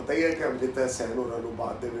ਤੁਹਾਨੂੰ ਪਤਾ ਹੀ ਹੈ ਕਿ ਅਮ੍ਰਿਤਾ ਸੈਨ ਉਹਨਾਂ ਨੂੰ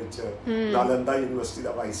ਬਾਅਦ ਦੇ ਵਿੱਚ ਨਾਲੰਦਾ ਯੂਨੀਵਰਸਿਟੀ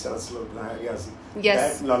ਦਾ ਵਾਈਸ ਚਾਂਸਲਰ ਬਣਾਇਆ ਗਿਆ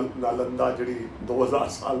ਸੀ ਨਾਲੰਦਾ ਜਿਹੜੀ 2000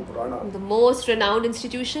 ਸਾਲ ਪੁਰਾਣਾ the most renowned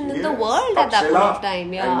institution in the world at that point of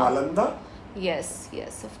time Nalanda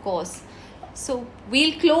yes of course so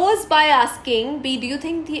we'll close by asking do you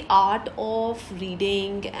think the art of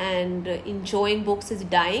reading and enjoying books is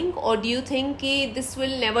dying or do you think this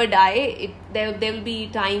will never die there will be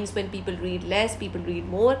times when people read less people read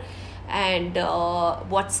more and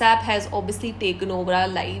WhatsApp has obviously taken over our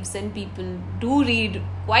lives and people do read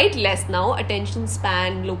quite less now attention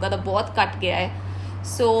span ਲੋਕਾਂ ਦਾ ਬਹੁਤ ਘਟ ਗਿਆ ਹੈ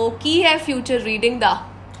so ਕੀ ਹੈ future reading ਦਾ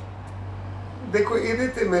ਦੇਖੋ ਇਹਦੇ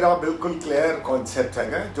ਤੇ ਮੇਰਾ ਬਿਲਕੁਲ ਕਲੀਅਰ ਕਨਸੈਪਟ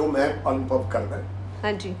ਹੈਗਾ ਜੋ ਮੈਂ ਅਨੁਭਵ ਕਰਦਾ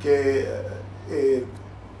ਹਾਂਜੀ ਕਿ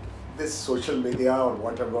this social media or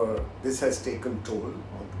whatever this has taken toll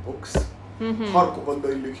on the books ਹਰ ਕੋ ਬੰਦਾ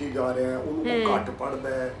ਲਿਖੀ ਜਾ ਰਿਹਾ ਹੈ ਉਹਨੂੰ ਘੱਟ ਪੜਦਾ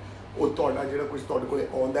ਹੈ ਉਹ ਤੁਹਾਡਾ ਜਿਹੜਾ ਕੁਝ ਤੁਹਾਡੇ ਕੋਲ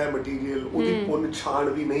ਆਉਂਦਾ ਹੈ ਮਟੀਰੀਅਲ ਉਹਦੀ ਪੁੰਨ ਛਾਣ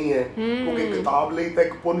ਵੀ ਨਹੀਂ ਹੈ ਕਿਉਂਕਿ ਕਿਤਾਬ ਲਈ ਤਾਂ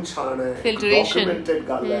ਇੱਕ ਪੁੰਨ ਛਾਣ ਹੈ ਡਾਕੂਮੈਂਟਡ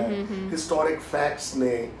ਗੱਲ ਹੈ ਹਿਸਟੋਰਿਕ ਫੈਕਟਸ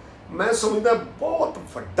ਨੇ ਮੈਂ ਸਮਝਦਾ ਬਹੁਤ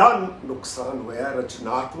ਵੱਡਾ ਨੁਕਸਾਨ ਹੋਇਆ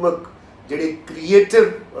ਰਚਨਾਤਮਕ ਜਿਹੜੇ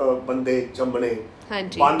ਕ੍ਰੀਏਟਿਵ ਬੰਦੇ ਜੰਮਣੇ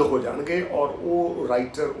ਬੰਦ ਹੋ ਜਾਣਗੇ ਔਰ ਉਹ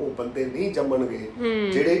ਰਾਈਟਰ ਉਹ ਬੰਦੇ ਨਹੀਂ ਜੰਮਣਗੇ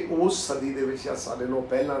ਜਿਹੜੇ ਉਸ ਸਦੀ ਦੇ ਵਿੱਚ ਜਾਂ ਸਾਡੇ ਨਾਲੋਂ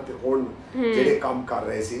ਪਹਿਲਾਂ ਤੇ ਹੁਣ ਜਿਹੜੇ ਕੰਮ ਕਰ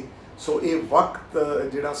ਰਹੇ ਸੀ ਸੋ ਇਹ ਵਕਤ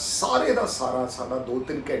ਜਿਹੜਾ ਸਾਰੇ ਦਾ ਸਾਰਾ ਸਾਡਾ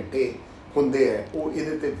 2-3 ਘੰਟੇ ਹੁੰਦੇ ਹੈ ਉਹ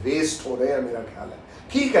ਇਹਦੇ ਤੇ ਵੇਸਟ ਹੋ ਰਹੇ ਆ ਮੇਰਾ ਖਿਆਲ ਹੈ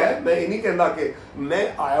ਠੀਕ ਹੈ ਮੈਂ ਇਹ ਨਹੀਂ ਕਹਿੰਦਾ ਕਿ ਮੈਂ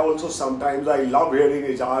I also sometimes I love hearing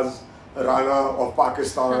Ijaz Rana of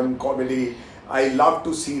Pakistan comedy. I love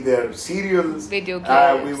to see their serials. Video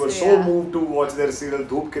games. We were so moved to watch their serial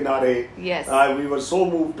Dhoop Kinare. Yes. We were so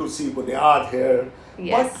moved to see Bunyad here.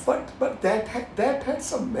 Yes. But that had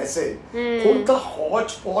some message. ਹੁਣ ਤਾਂ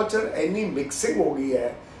hodgepodge और any mixing हो गई है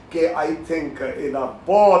कि I think ਇਹਦਾ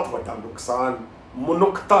ਬਹੁਤ ਵੱਡਾ ਨੁਕਸਾਨ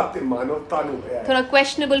ਮਨੁੱਖਤਾ ਤੇ ਮਾਨਵਤਾ ਨੂੰ ਹੋਇਆ ਹੈ ਥੋੜਾ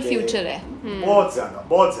questionable future ਹੈ ਬਹੁਤ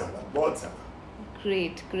ਜ਼ਿਆਦਾ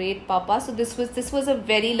Great Papa. So this was a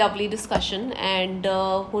very lovely discussion and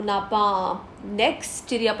ਹੁਣ ਆਪਾਂ next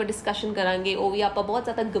ਜਿਹੜੀ ਆਪਾਂ discussion ਕਰਾਂਗੇ ਉਹ ਵੀ ਆਪਾਂ ਬਹੁਤ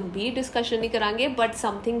ਜ਼ਿਆਦਾ ਗੰਭੀਰ discussion ਨਹੀਂ ਕਰਾਂਗੇ but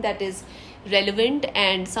something that is relevant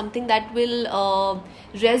and something that will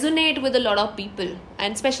resonate with a lot of people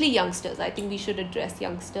and especially youngsters. I think we should address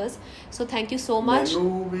youngsters. So thank you so much.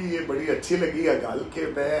 ਮੈਨੂੰ ਵੀ ਇਹ ਬੜੀ ਅੱਛੀ ਲੱਗੀ ਆ ਗੱਲ ਕਿ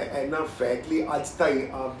ਮੈਂ ਇੰਨਾ ਫ੍ਰੈਂਕਲੀ ਅੱਜ ਤਾਈਂ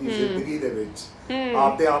ਆਪਦੀ ਜ਼ਿੰਦਗੀ ਦੇ ਵਿੱਚ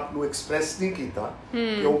ਆਪਦੇ ਆਪ ਨੂੰ ਐਕਸਪ੍ਰੈਸ ਨਹੀਂ ਕੀਤਾ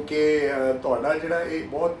ਕਿਉਂਕਿ ਤੁਹਾਡਾ ਜਿਹੜਾ ਇਹ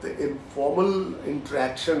ਬਹੁਤ ਇਨਫਾਰਮਲ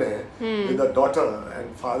ਇੰਟਰੈਕਸ਼ਨ ਹੈ with a daughter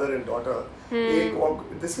and father and daughter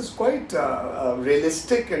this is quite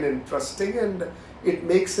realistic and interesting and it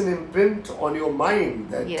makes an imprint on your mind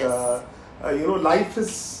that yes. You know life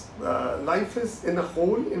is in a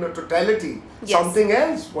whole, in a totality, yes. something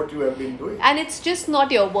else what you have been doing. And it's just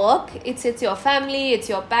not your work, it's your family, it's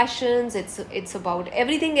your passions, it's about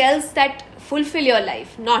everything else that fulfill your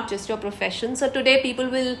life, not just your profession. So today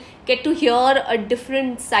people will get to hear a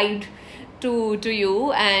different side to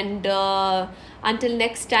you and until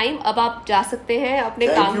next time अब आप जा सकते हैं अपने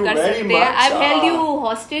काम कर सकते हैं. I've held you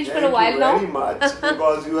hostage for a while now. Thank you very much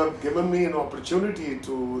because you have given me an opportunity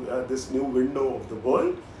to this new window of the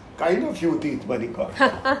world. Kind of you, Teet Manika.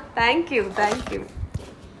 Thank you.